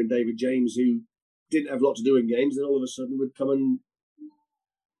goalkeeper in David James who didn't have a lot to do in games, and all of a sudden would come and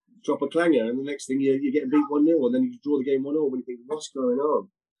drop a clanger, and the next thing you're getting beat 1-0, and then you draw the game 1-0 when you think, what's going on?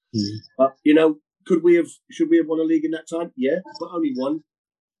 Should we have won a league in that time? Yeah, but only one.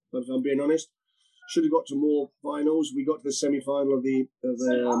 But if I'm being honest, should have got to more finals. We got to the semi-final of the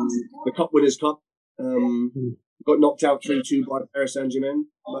Cup Winners' Cup. Got knocked out 3-2 by Paris Saint-Germain,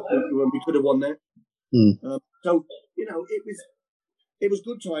 but we could have won that. So it was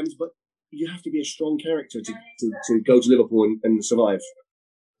good times, but you have to be a strong character to go to Liverpool and survive.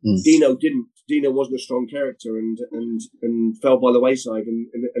 Dino didn't. Dino wasn't a strong character and fell by the wayside, and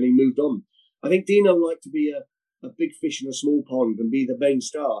he moved on. I think Dino liked to be a big fish in a small pond and be the main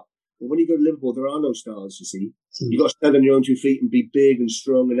star. But when you go to Liverpool, there are no stars, you see. You've got to stand on your own 2 feet and be big and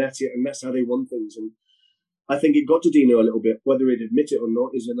strong and at it, and that's how they won things. And I think it got to Dino a little bit. Whether he'd admit it or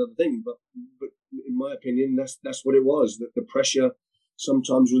not is another thing. But in my opinion, that's what it was. That the pressure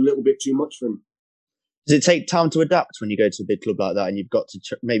sometimes was a little bit too much for him. Does it take time to adapt when you go to a big club like that, and you've got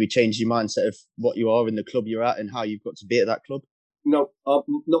to maybe change your mindset of what you are in the club you're at and how you've got to be at that club? No,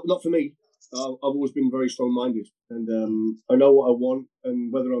 not for me. I've always been very strong-minded, and I know what I want,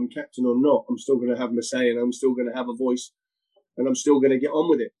 and whether I'm captain or not, I'm still going to have my say, and I'm still going to have a voice, and I'm still going to get on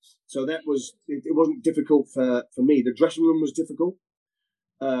with it. So that was it. Wasn't difficult for me. The dressing room was difficult.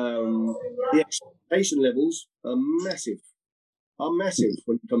 The expectation levels are massive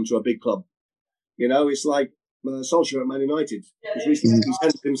when you come to a big club. It's like Solskjaer at Man United. He's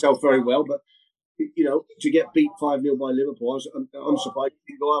handled himself very well, but to get beat 5-0 by Liverpool, I'm surprised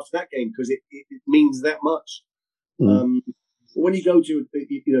he didn't go after that game, because it means that much. When you go to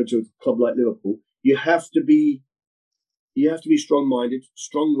a club like Liverpool, you have to be strong-minded,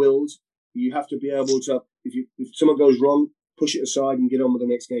 strong-willed. You have to be able to, if someone goes wrong, push it aside and get on with the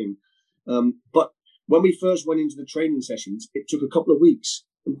next game. But when we first went into the training sessions, it took a couple of weeks.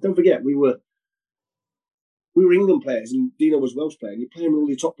 And don't forget, we were England players, and Dino was Welsh player, and you're playing with all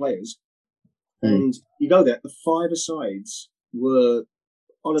your top players. And you go there, the 5-a-sides were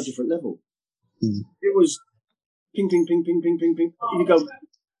on a different level. It was ping, ping, ping, ping, ping, ping, ping. You go,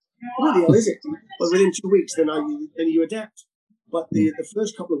 what the hell is it? But within 2 weeks, then you adapt. But the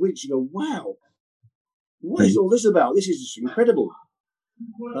first couple of weeks, you go, wow, what is all this about? This is just incredible.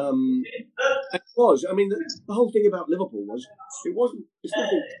 It was. I mean, the whole thing about Liverpool was it's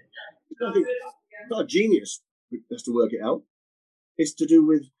not a genius that's to work it out. It's to do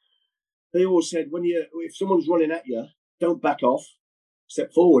with, they always said, if someone's running at you, don't back off,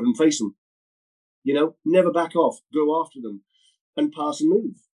 step forward and face them. Never back off, go after them and pass and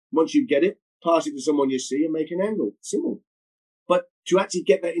move. Once you get it, pass it to someone you see and make an angle. Simple. But to actually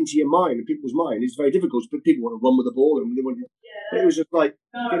get that into your mind and people's mind is very difficult. But people want to run with the ball and they want to. But it was just like,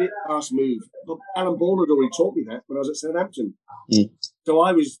 get it, pass, move. But Alan Bourne had already taught me that when I was at Southampton. So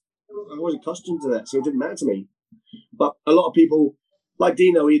I was accustomed to that, so it didn't matter to me. But a lot of people, like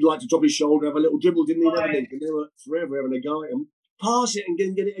Dino, he'd like to drop his shoulder, have a little dribble, didn't he? And they were forever having a go at him. Pass it and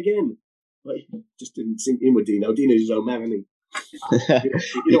get it again. But it just didn't sink in with Dino. Dino's his own man, isn't he?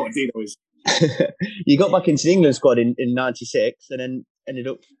 You know what Dino is. You got back into the England squad in 96 and then ended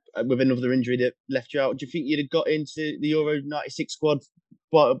up with another injury that left you out. Do you think you'd have got into the Euro 96 squad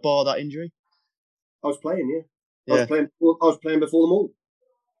bar that injury? I was playing, yeah. I was playing before them all.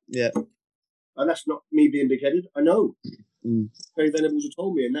 Yeah. And that's not me being big-headed. I know. Terry Venables had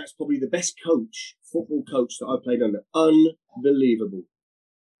told me, and that's probably the best football coach that I played under. Unbelievable.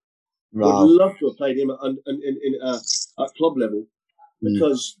 Wow. I would love to have played him at club level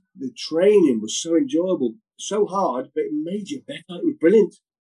because the training was so enjoyable, so hard, but it made you better. It was brilliant.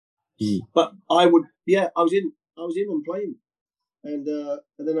 But I was in and playing, and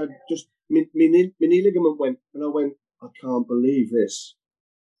then I just my knee ligament went, and I went, I can't believe this.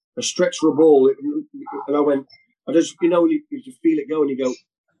 I stretched for a ball, and I went, I just when you feel it go, and you go,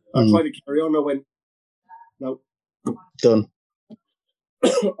 I tried to carry on. I went, no, done.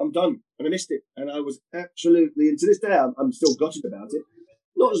 I'm done, and I missed it, and I was absolutely, and to this day, I'm still gutted about it.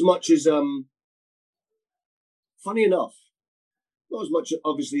 Not as much as, funny enough, not as much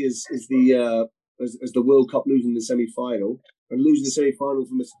obviously as the World Cup losing the semi-final and losing the semi-final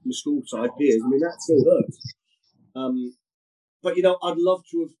from my school side peers. I mean, that still hurts. But I'd love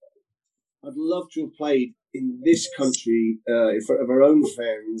to have played in this country in front of our own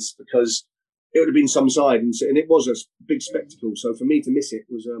fans because it would have been some side, and it was a big spectacle. So for me to miss it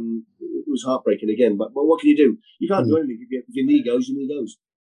was heartbreaking again. But what can you do? You can't do anything. If your knee goes, your knee goes.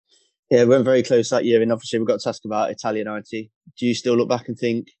 Yeah, we went very close that year, and obviously we got to ask about Italia 90. Do you still look back and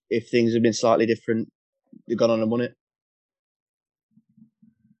think if things had been slightly different, you'd gone on and won it?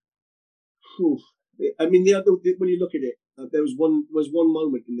 I mean, when you look at it, there was one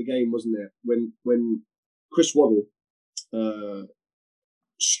moment in the game, wasn't there, when Chris Waddle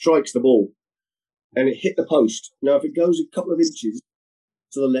strikes the ball. And it hit the post. Now, if it goes a couple of inches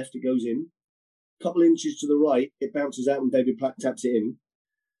to the left, it goes in. A couple of inches to the right, it bounces out and David Platt taps it in.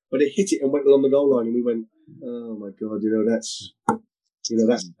 But it hit it and went along the goal line, and we went, "Oh my God!" That's.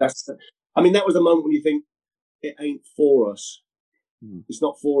 I mean, that was the moment when you think it ain't for us. It's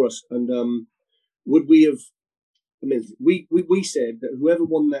not for us. And would we have? I mean, we said that whoever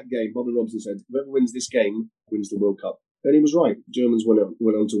won that game, Bobby Robson said, whoever wins this game wins the World Cup, and he was right. The Germans went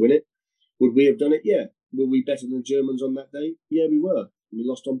on to win it. Would we have done it? Yeah. Were we better than the Germans on that day? Yeah, we were. We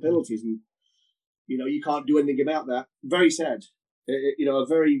lost on penalties, and you can't do anything about that. Very sad. A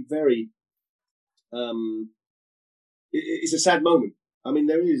very, very. It's a sad moment. I mean,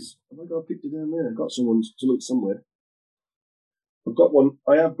 there is. Oh my God, I picked it down there. I've got something somewhere. I've got one.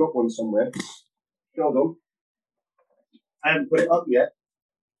 I have got one somewhere. Hold on. I haven't put it up yet.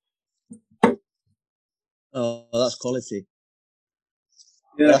 Oh, that's quality.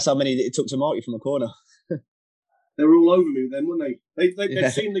 Yeah. That's how many it took to mark you from a corner. They were all over me then, weren't they?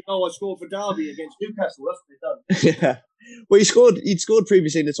 They'd seen the goal I scored for Derby against Newcastle. That's what they've done. Yeah. Well, you'd scored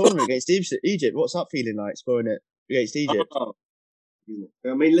previously in the tournament against Egypt. What's that feeling like, scoring it against Egypt?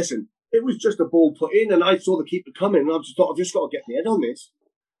 I mean, listen, it was just a ball put in, and I saw the keeper coming, and I just thought, I've just got to get my head on this.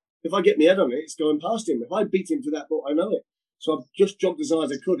 If I get my head on it, it's going past him. If I beat him to that ball, I know it. So I've just jumped as high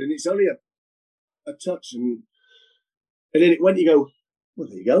as I could, and it's only a touch, and then it went. You go, well,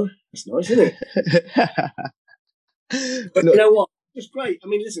 there you go. That's nice, isn't it? But you know what? It's great. I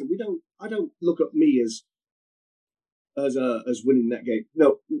mean, listen, I don't look at me as winning that game.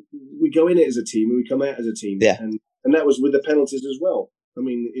 No, we go in it as a team and we come out as a team. Yeah. And that was with the penalties as well. I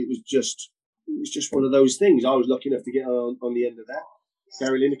mean, it was just one of those things. I was lucky enough to get on the end of that.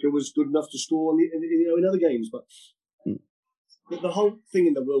 Gary Lineker was good enough to score in other games, but the whole thing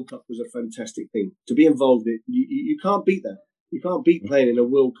in the World Cup was a fantastic thing to be involved in. You can't beat that. You can't beat playing in a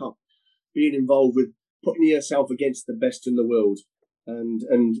World Cup, being involved with putting yourself against the best in the world, and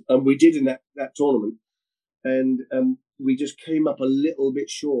we did in that tournament, and we just came up a little bit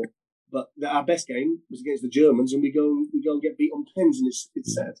short. But our best game was against the Germans, and we go and get beat on pens, and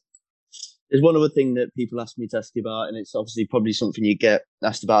it's sad. There's one other thing that people ask me to ask you about, and it's obviously probably something you get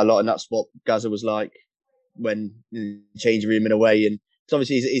asked about a lot, and that's what Gazza was like when in the change room in a way. And because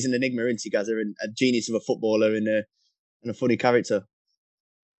obviously he's an enigma, isn't he, Gazza, and a genius of a footballer and a funny character.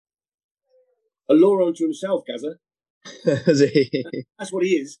 A law unto himself, Gazza. He? That's what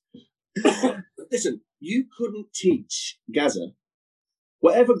he is. Listen, you couldn't teach Gazza.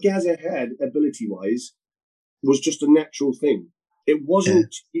 Whatever Gazza had ability-wise was just a natural thing. It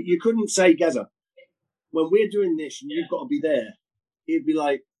wasn't, you couldn't say, Gazza, when we're doing this and you've got to be there, he'd be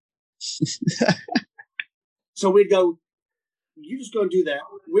like, so we'd go, you just go and do that.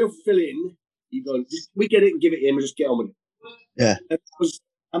 We'll fill in. You go, we get it and give it him and just get on with it. Yeah.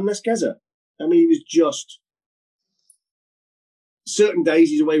 And that's Gazza. I mean, he was just, certain days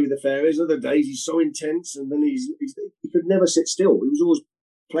he's away with the fairies, other days he's so intense, and then he could never sit still. He was always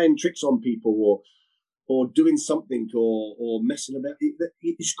playing tricks on people or doing something or messing about.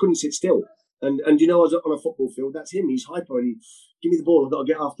 He just couldn't sit still. And you know, as on a football field, that's him. He's hyper and give me the ball. I've got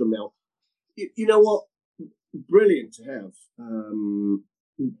to get after him now. You know what? Brilliant to have. You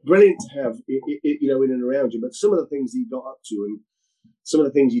know, in and around you. But some of the things he got up to and some of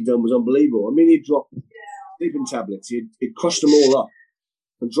the things he'd done was unbelievable. I mean, he'd drop sleeping tablets. He'd crush them all up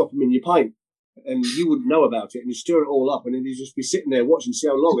and drop them in your pint. And you wouldn't know about it. And you'd stir it all up. And then you'd just be sitting there watching, see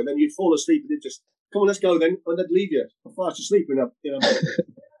how long. And then you'd fall asleep and it'd just, come on, let's go then. And they'd leave you fast asleep in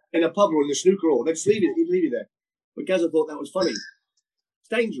a pub or in the snooker hall. They'd just leave you. He'd leave you there. But Gazza thought that was funny. It's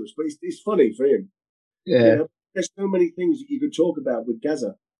dangerous, but it's funny for him. Yeah. You know, there's so many things that you could talk about with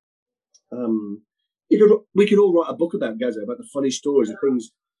Gazza. We could all write a book about Gazza, about the funny stories and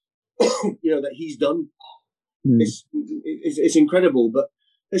things, you know, that he's done. It's incredible, but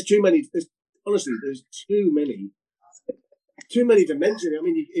there's too many. Honestly, there's too many to mention. I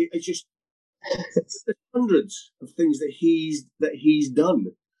mean, it's just there's hundreds of things that he's done.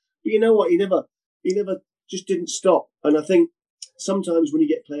 But you know what? He never just didn't stop. And I think sometimes when you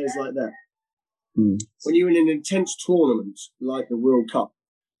get players like that, when you're in an intense tournament like the World Cup,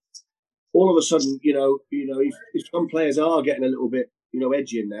 all of a sudden, you know, if some players are getting a little bit, you know,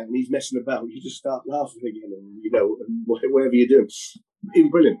 edgy in that, and he's messing about, you just start laughing again, and you know, and whatever you do, it was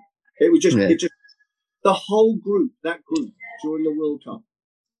brilliant. It was just, the whole group, that group during the World Cup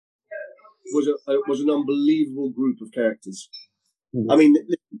was an unbelievable group of characters. I mean,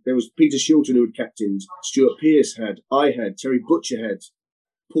 there was Peter Shilton who had captained, Stuart Pearce had, I had, Terry Butcher had,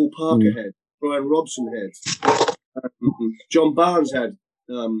 Paul Parker had, Brian Robson had, John Barnes had.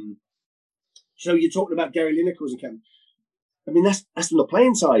 So you're talking about Gary Lineker as a captain. I mean, that's from the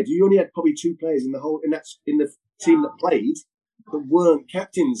playing side. You only had probably two players in the team that played that weren't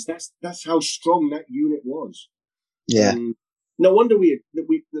captains. That's how strong that unit was. Yeah. No wonder we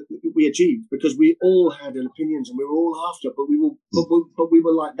achieved, because we all had opinions and we were all after, but we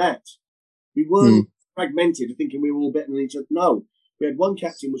were like that. We weren't fragmented, thinking we were all better than each other. No, we had one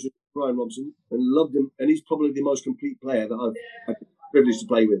captain, which was Brian Robson, and loved him, and he's probably the most complete player that I've had the privilege to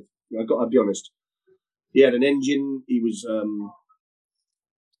play with. I'll be honest. He had an engine. He was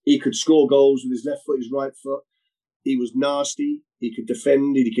he could score goals with his left foot, his right foot. He was nasty. He could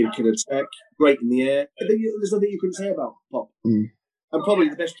defend. He could attack. Great in the air. There's nothing you couldn't say about Pop. And probably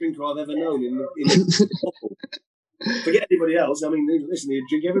the best drinker I've ever known in football. Forget anybody else. I mean, listen, he'd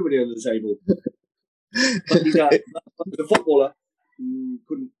drink everybody under the table. But he's a footballer.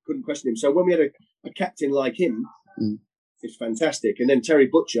 Couldn't question him. So when we had a captain like him, it's fantastic. And then Terry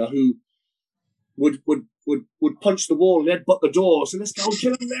Butcher, who would punch the wall and headbutt the door. So let's go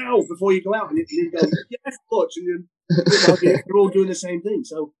kill him now before you go out. And he'd go, yes, Butch. And you're all doing the same thing.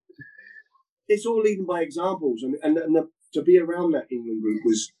 So it's all leading by examples. And to be around that England group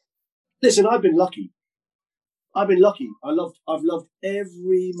was, listen, I've been lucky. I've loved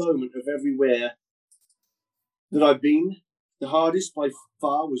every moment of everywhere that I've been. The hardest by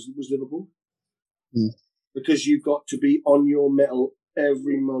far was Liverpool. Because you've got to be on your mettle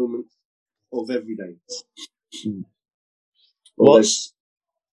every moment of every day. What's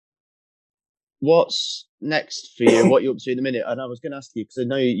next for you? What you're up to in a minute? And I was going to ask you, because I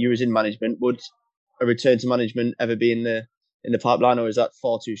know you was in management. Would a return to management ever be in the pipeline, or is that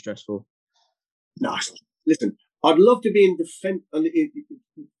far too stressful? No, listen. I'd love to be in defense,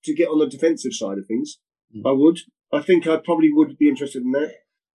 to get on the defensive side of things. I would. I think I probably would be interested in that.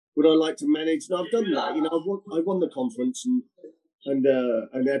 Would I like to manage? No, I've done that. You know, I won the conference and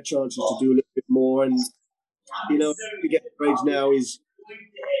had chances to do a little bit more. And you know, to get the age now is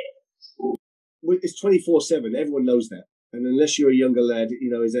it's 24/7. Everyone knows that. And unless you're a younger lad, you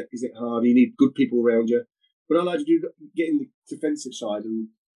know, is it hard? You need good people around you. But I like to get in the defensive side, and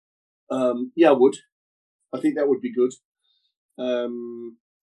Yeah, I would. I think that would be good.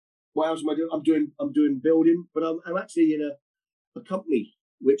 What else am I doing? I'm doing building, but I'm actually in a company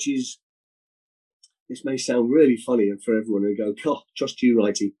which is. This may sound really funny for everyone who go, God, trust you,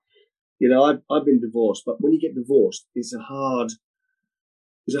 righty. You know, I've been divorced, but when you get divorced, it's a hard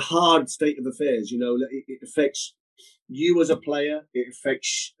state of affairs. You know, it affects you as a player. It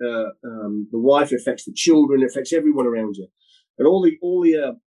affects the wife. It affects the children. It affects everyone around you. And all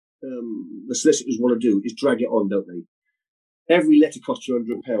the solicitors want to do is drag it on, don't they? Every letter costs you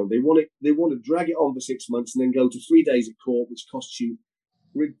 £100. They want to drag it on for 6 months and then go to 3 days at court, which costs you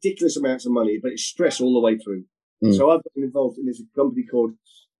ridiculous amounts of money, but it's stress all the way through. So I've been involved in this company called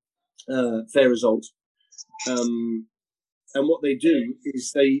Fair Result, and what they do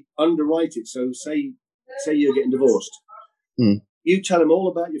is they underwrite it. So say you're getting divorced, you tell them all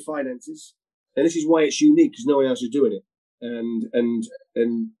about your finances, and this is why it's unique because no one else is doing it. And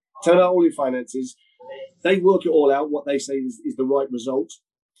tell them about all your finances. They work it all out. What they say is the right result.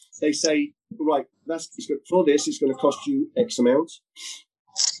 They say, right, for this, it's going to cost you X amount.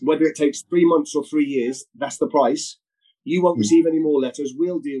 Whether it takes 3 months or 3 years, that's the price. You won't receive any more letters.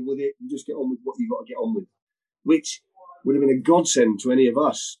 We'll deal with it. You just get on with what you've got to get on with, which would have been a godsend to any of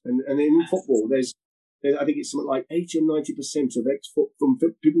us. And in football, there's I think it's something like 80 or 90% of from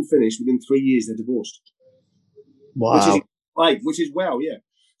people finish within 3 years they're divorced. Wow. Which is wow, yeah.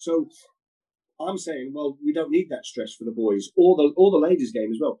 So I'm saying, well, we don't need that stress for the boys or the ladies'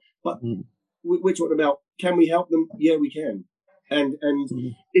 game as well. But we're talking about, can we help them? Yeah, we can. And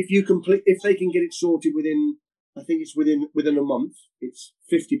if they can get it sorted within, I think it's within a month, it's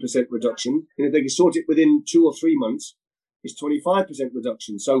 50% reduction. And if they can sort it within 2 or 3 months, it's 25%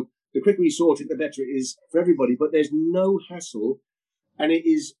 reduction. So the quicker we sort it, the better it is for everybody. But there's no hassle, and it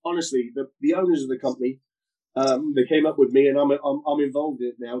is honestly the owners of the company. They came up with me, and I'm involved in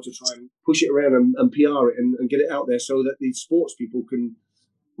it now to try and push it around and PR it and get it out there so that the sports people can,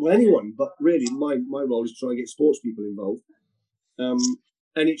 well, anyone, but really my role is to try and get sports people involved.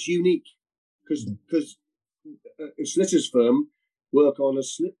 And it's unique because a solicitor's firm work on a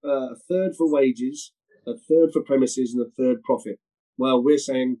third for wages, a third for premises, and a third profit. Well, we're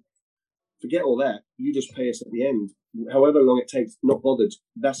saying, forget all that. You just pay us at the end, however long it takes. Not bothered.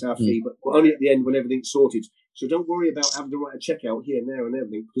 That's our fee, but only at the end when everything's sorted. So don't worry about having to write a check out here and there and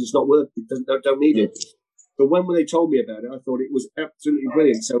everything because it's not worth it. Don't need it. But when they told me about it, I thought it was absolutely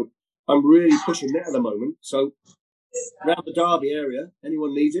brilliant. So I'm really pushing that at the moment. So around the Derby area,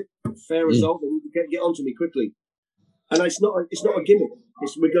 anyone needs it, Fair Result, then get onto me quickly. And it's not a gimmick.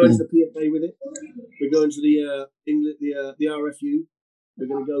 We're going to the PFA with it. We're going to the RFU. We're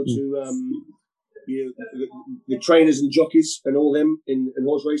going to go to the trainers and jockeys and all them in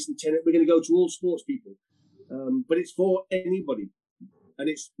horse racing, tennis. We're going to go to all sports people. But it's for anybody, and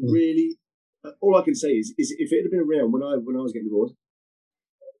it's really all I can say is if it had been around when I was getting divorced,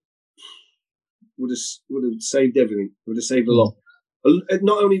 would have saved everything. Would have saved a lot,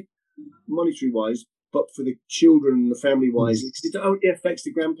 not only monetary wise, but for the children and the family wise. It affects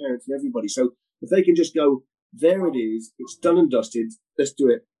the grandparents and everybody. So if they can just go, there it is, it's done and dusted. Let's do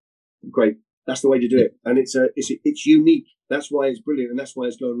it. Great, that's the way to do it, and it's unique. That's why it's brilliant, and that's why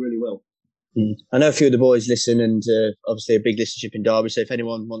it's going really well. I know a few of the boys listen, and obviously a big listenership in Derby. So if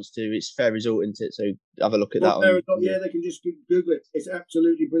anyone wants to, it's Fair Result, isn't it? So have a look at that. Yeah, they can just Google it. It's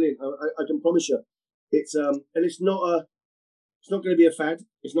absolutely brilliant. I can promise you. It's and it's not going to be a fad.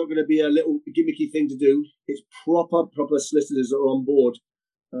 It's not going to be a little gimmicky thing to do. It's proper solicitors that are on board,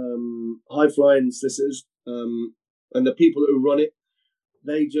 high flying solicitors, and the people who run it,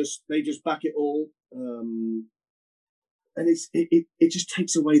 they just back it all. And it just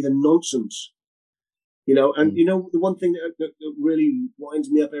takes away the nonsense, you know. And you know, the one thing that really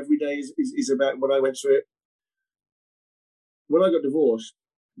winds me up every day is about when I went through it. When I got divorced,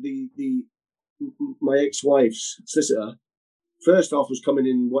 my ex-wife's solicitor, first off, was coming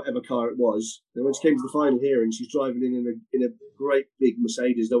in whatever car it was. And when she came to the final hearing, she's driving in a great big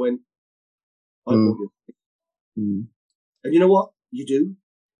Mercedes. They went, "I bought you." And you know what? You do.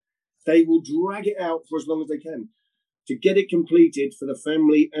 They will drag it out for as long as they can. To get it completed for the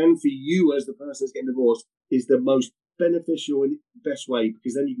family and for you as the person that's getting divorced is the most beneficial and best way,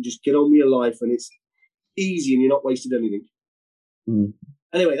 because then you can just get on with your life and it's easy and you're not wasted anything.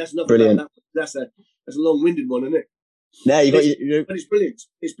 Anyway, that's enough about that. That's a long-winded one, isn't it? No, but it's brilliant.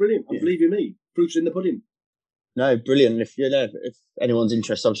 It's brilliant. I believe you me. Proof's in the pudding. No, brilliant. If anyone's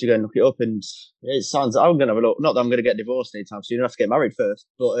interested, obviously go and look it up. And it sounds, I'm going to have a look. Not that I'm going to get divorced anytime soon. I have to get married first,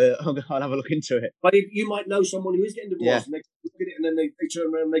 but I'll have a look into it. But you might know someone who is getting divorced, and they look at it, and then they turn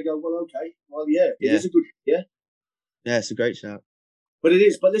around and they go, "Well, okay, well, yeah, it is a good, yeah." Yeah, it's a great shout. But it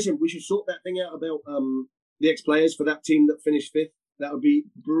is. But listen, we should sort that thing out about the ex-players for that team that finished 5th. That would be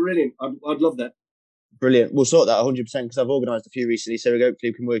brilliant. I'd love that. Brilliant. We'll sort that 100% because I've organised a few recently, so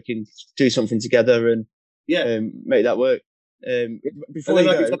hopefully we can work in, do something together and make that work. Before and then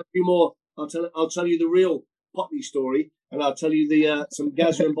you I go, can tell a few more. I'll tell you the real Potley story, and I'll tell you the some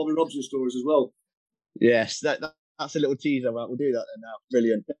Gazza and Bobby Robson stories as well. Yes, that's a little teaser. We'll do that then now.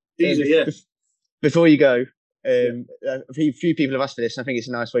 Brilliant. Teaser, yeah. Before you go, a few people have asked for this, and I think it's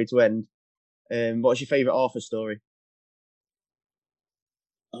a nice way to end. What's your favourite Arthur story?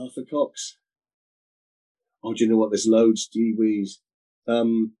 Arthur Cox. Oh, do you know what? There's loads. Gee whiz.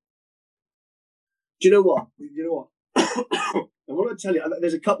 Do you know what? I want to tell you.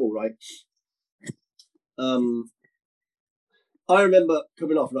 There's a couple, right? I remember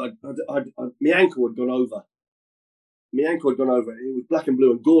coming off, and my ankle had gone over. It was black and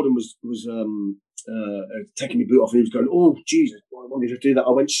blue, and Gordon was taking my boot off, and he was going, "Oh Jesus, I wanted to do that."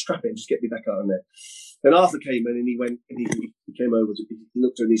 I went, "Strap it, and just get me back out in there." Then Arthur came in, and he went, and he came over. He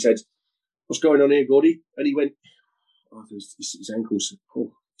looked at her, and he said, "What's going on here, Gordy?" And he went, "Arthur, his ankle's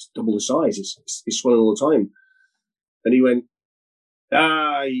it's double the size. It's swelling all the time." And he went,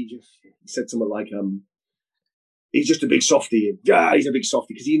 he said something like, "He's just a big softie." He's a big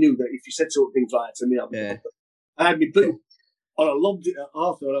softie, because he knew that if you said sort of things like that to me, I had my boot, and I lobbed it at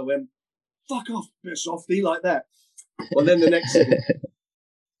Arthur, and I went, "Fuck off, bit of softie," like that. Well, then the next thing,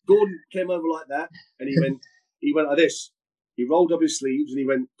 Gordon came over like that, and he went like this. He rolled up his sleeves, and he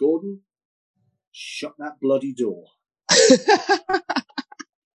went, "Gordon, shut that bloody door.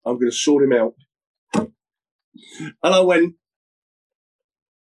 I'm going to sort him out." And I went,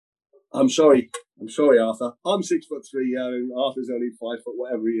 I'm sorry, Arthur. I'm 6'3", and Arthur's only 5 foot,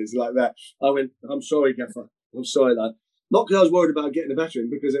 whatever he is, like that. I went, "I'm sorry, Gaffer. I'm sorry, lad." Not because I was worried about getting a battering,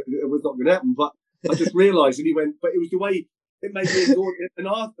 because it was not going to happen, but I just realised, and he went, but it was the way it made me and Gordon, and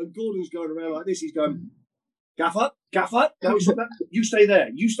Gordon's going around like this. He's going, Gaffer, no, you stay there.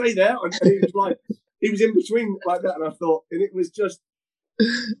 And it was like, he was in between like that, and I thought, and it was just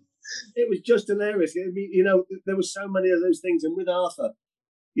hilarious. I mean, there were so many of those things, and with Arthur,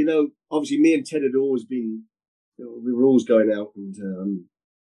 obviously me and Ted had always been, we were always going out, and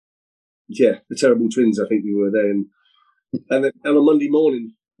the Terrible Twins, I think we were there, and on a Monday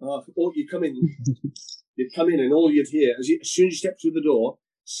morning, you'd come in, and all you'd hear, as soon as you stepped through the door,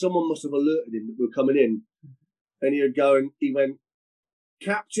 someone must have alerted him that we were coming in, and he went,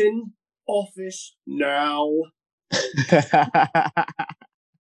 "Captain, office now."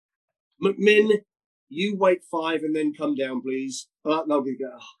 "McMinn, you wait 5 and then come down, please." No, we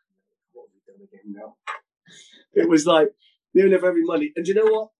go, what have we done again now? It was like nearly every Monday. And do you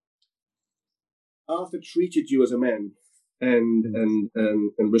know what? Arthur treated you as a man and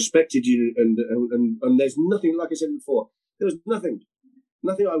respected you, and there's nothing, like I said before, there was nothing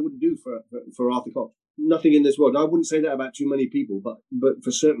I wouldn't do for Arthur Cox. Nothing in this world. I wouldn't say that about too many people, but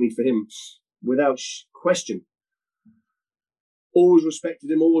certainly for him, without question. Always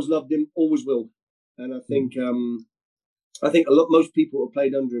respected him, always loved him, always will. And I think most people who have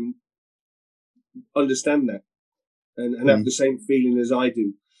played under him understand that and have the same feeling as I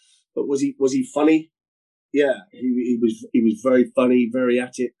do. But was he funny? Yeah, he was very funny, very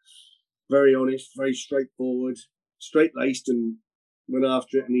at it, very honest, very straightforward, straight-laced, and went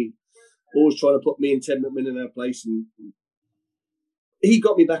after it. And he always trying to put me and Ted McMinn in our place, and he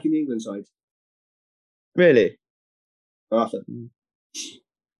got me back in the England side. Really? Arthur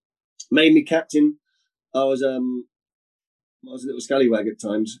made me captain. I was a little scallywag at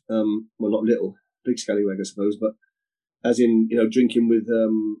times. Well, not little, big scallywag, I suppose. But as in, drinking with.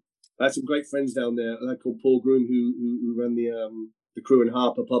 I had some great friends down there. A lad called Paul Groom, who ran the Crew and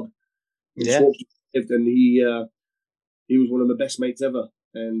Harper pub. Yeah. And he was one of my best mates ever,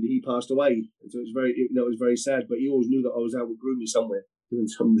 and he passed away. So it was very sad. But he always knew that I was out with Groomy somewhere doing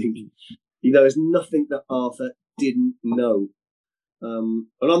something. There's nothing that Arthur didn't know. And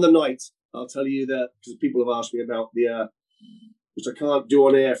on the night, I'll tell you that, because people have asked me about the, which I can't do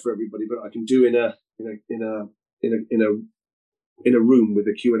on air for everybody, but I can do in a room with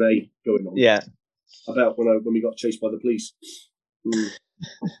a Q&A going on. Yeah. About when we got chased by the police.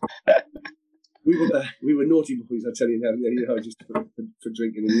 We were naughty boys, I tell you now, just for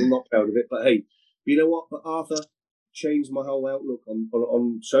drinking, and we're not proud of it. But hey, you know what? But Arthur changed my whole outlook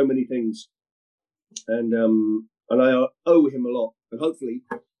on so many things, and I owe him a lot. And hopefully,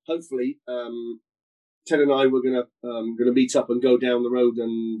 Ted and I were gonna meet up and go down the road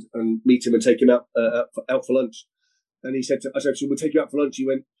and meet him and take him out for lunch. And he said, I said, "So we'll take you out for lunch." He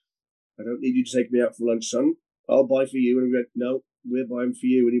went, "I don't need you to take me out for lunch, son. I'll buy for you." And we went, "No, we're buying for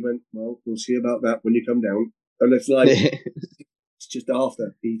you." And he went, "Well, we'll see about that when you come down." And it's like, it's just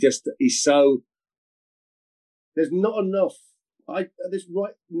after. He's so. There's not enough. At this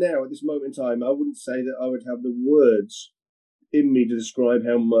moment in time, I wouldn't say that I would have the words in me to describe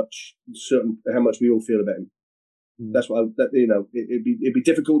how much we all feel about him. That's what it'd be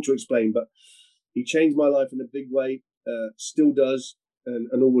difficult to explain, but he changed my life in a big way. Still does,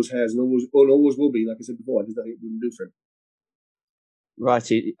 and always has, and always will be. Like I said before, there's nothing we can do for him.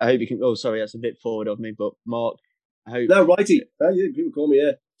 Righty, I hope you can. Oh, sorry, that's a bit forward of me, but Mark, I hope. No, righty. People call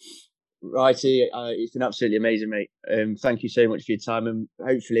me Righty, it's been absolutely amazing, mate. Thank you so much for your time, and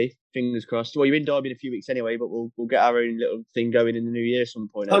hopefully, fingers crossed. Well, you're in Derby in a few weeks anyway, but we'll get our own little thing going in the new year at some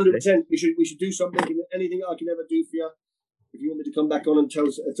point. 100%. We should do something. Anything I can ever do for you. If you want me to come back on and tell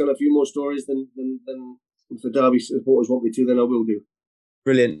a few more stories, then if the Derby supporters want me to, then I will do.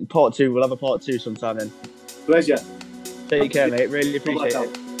 Brilliant. Part 2. We'll have a part 2 sometime then. Pleasure. Take care, mate. Really appreciate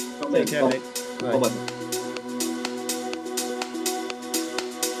it. Take care, mate. Bye.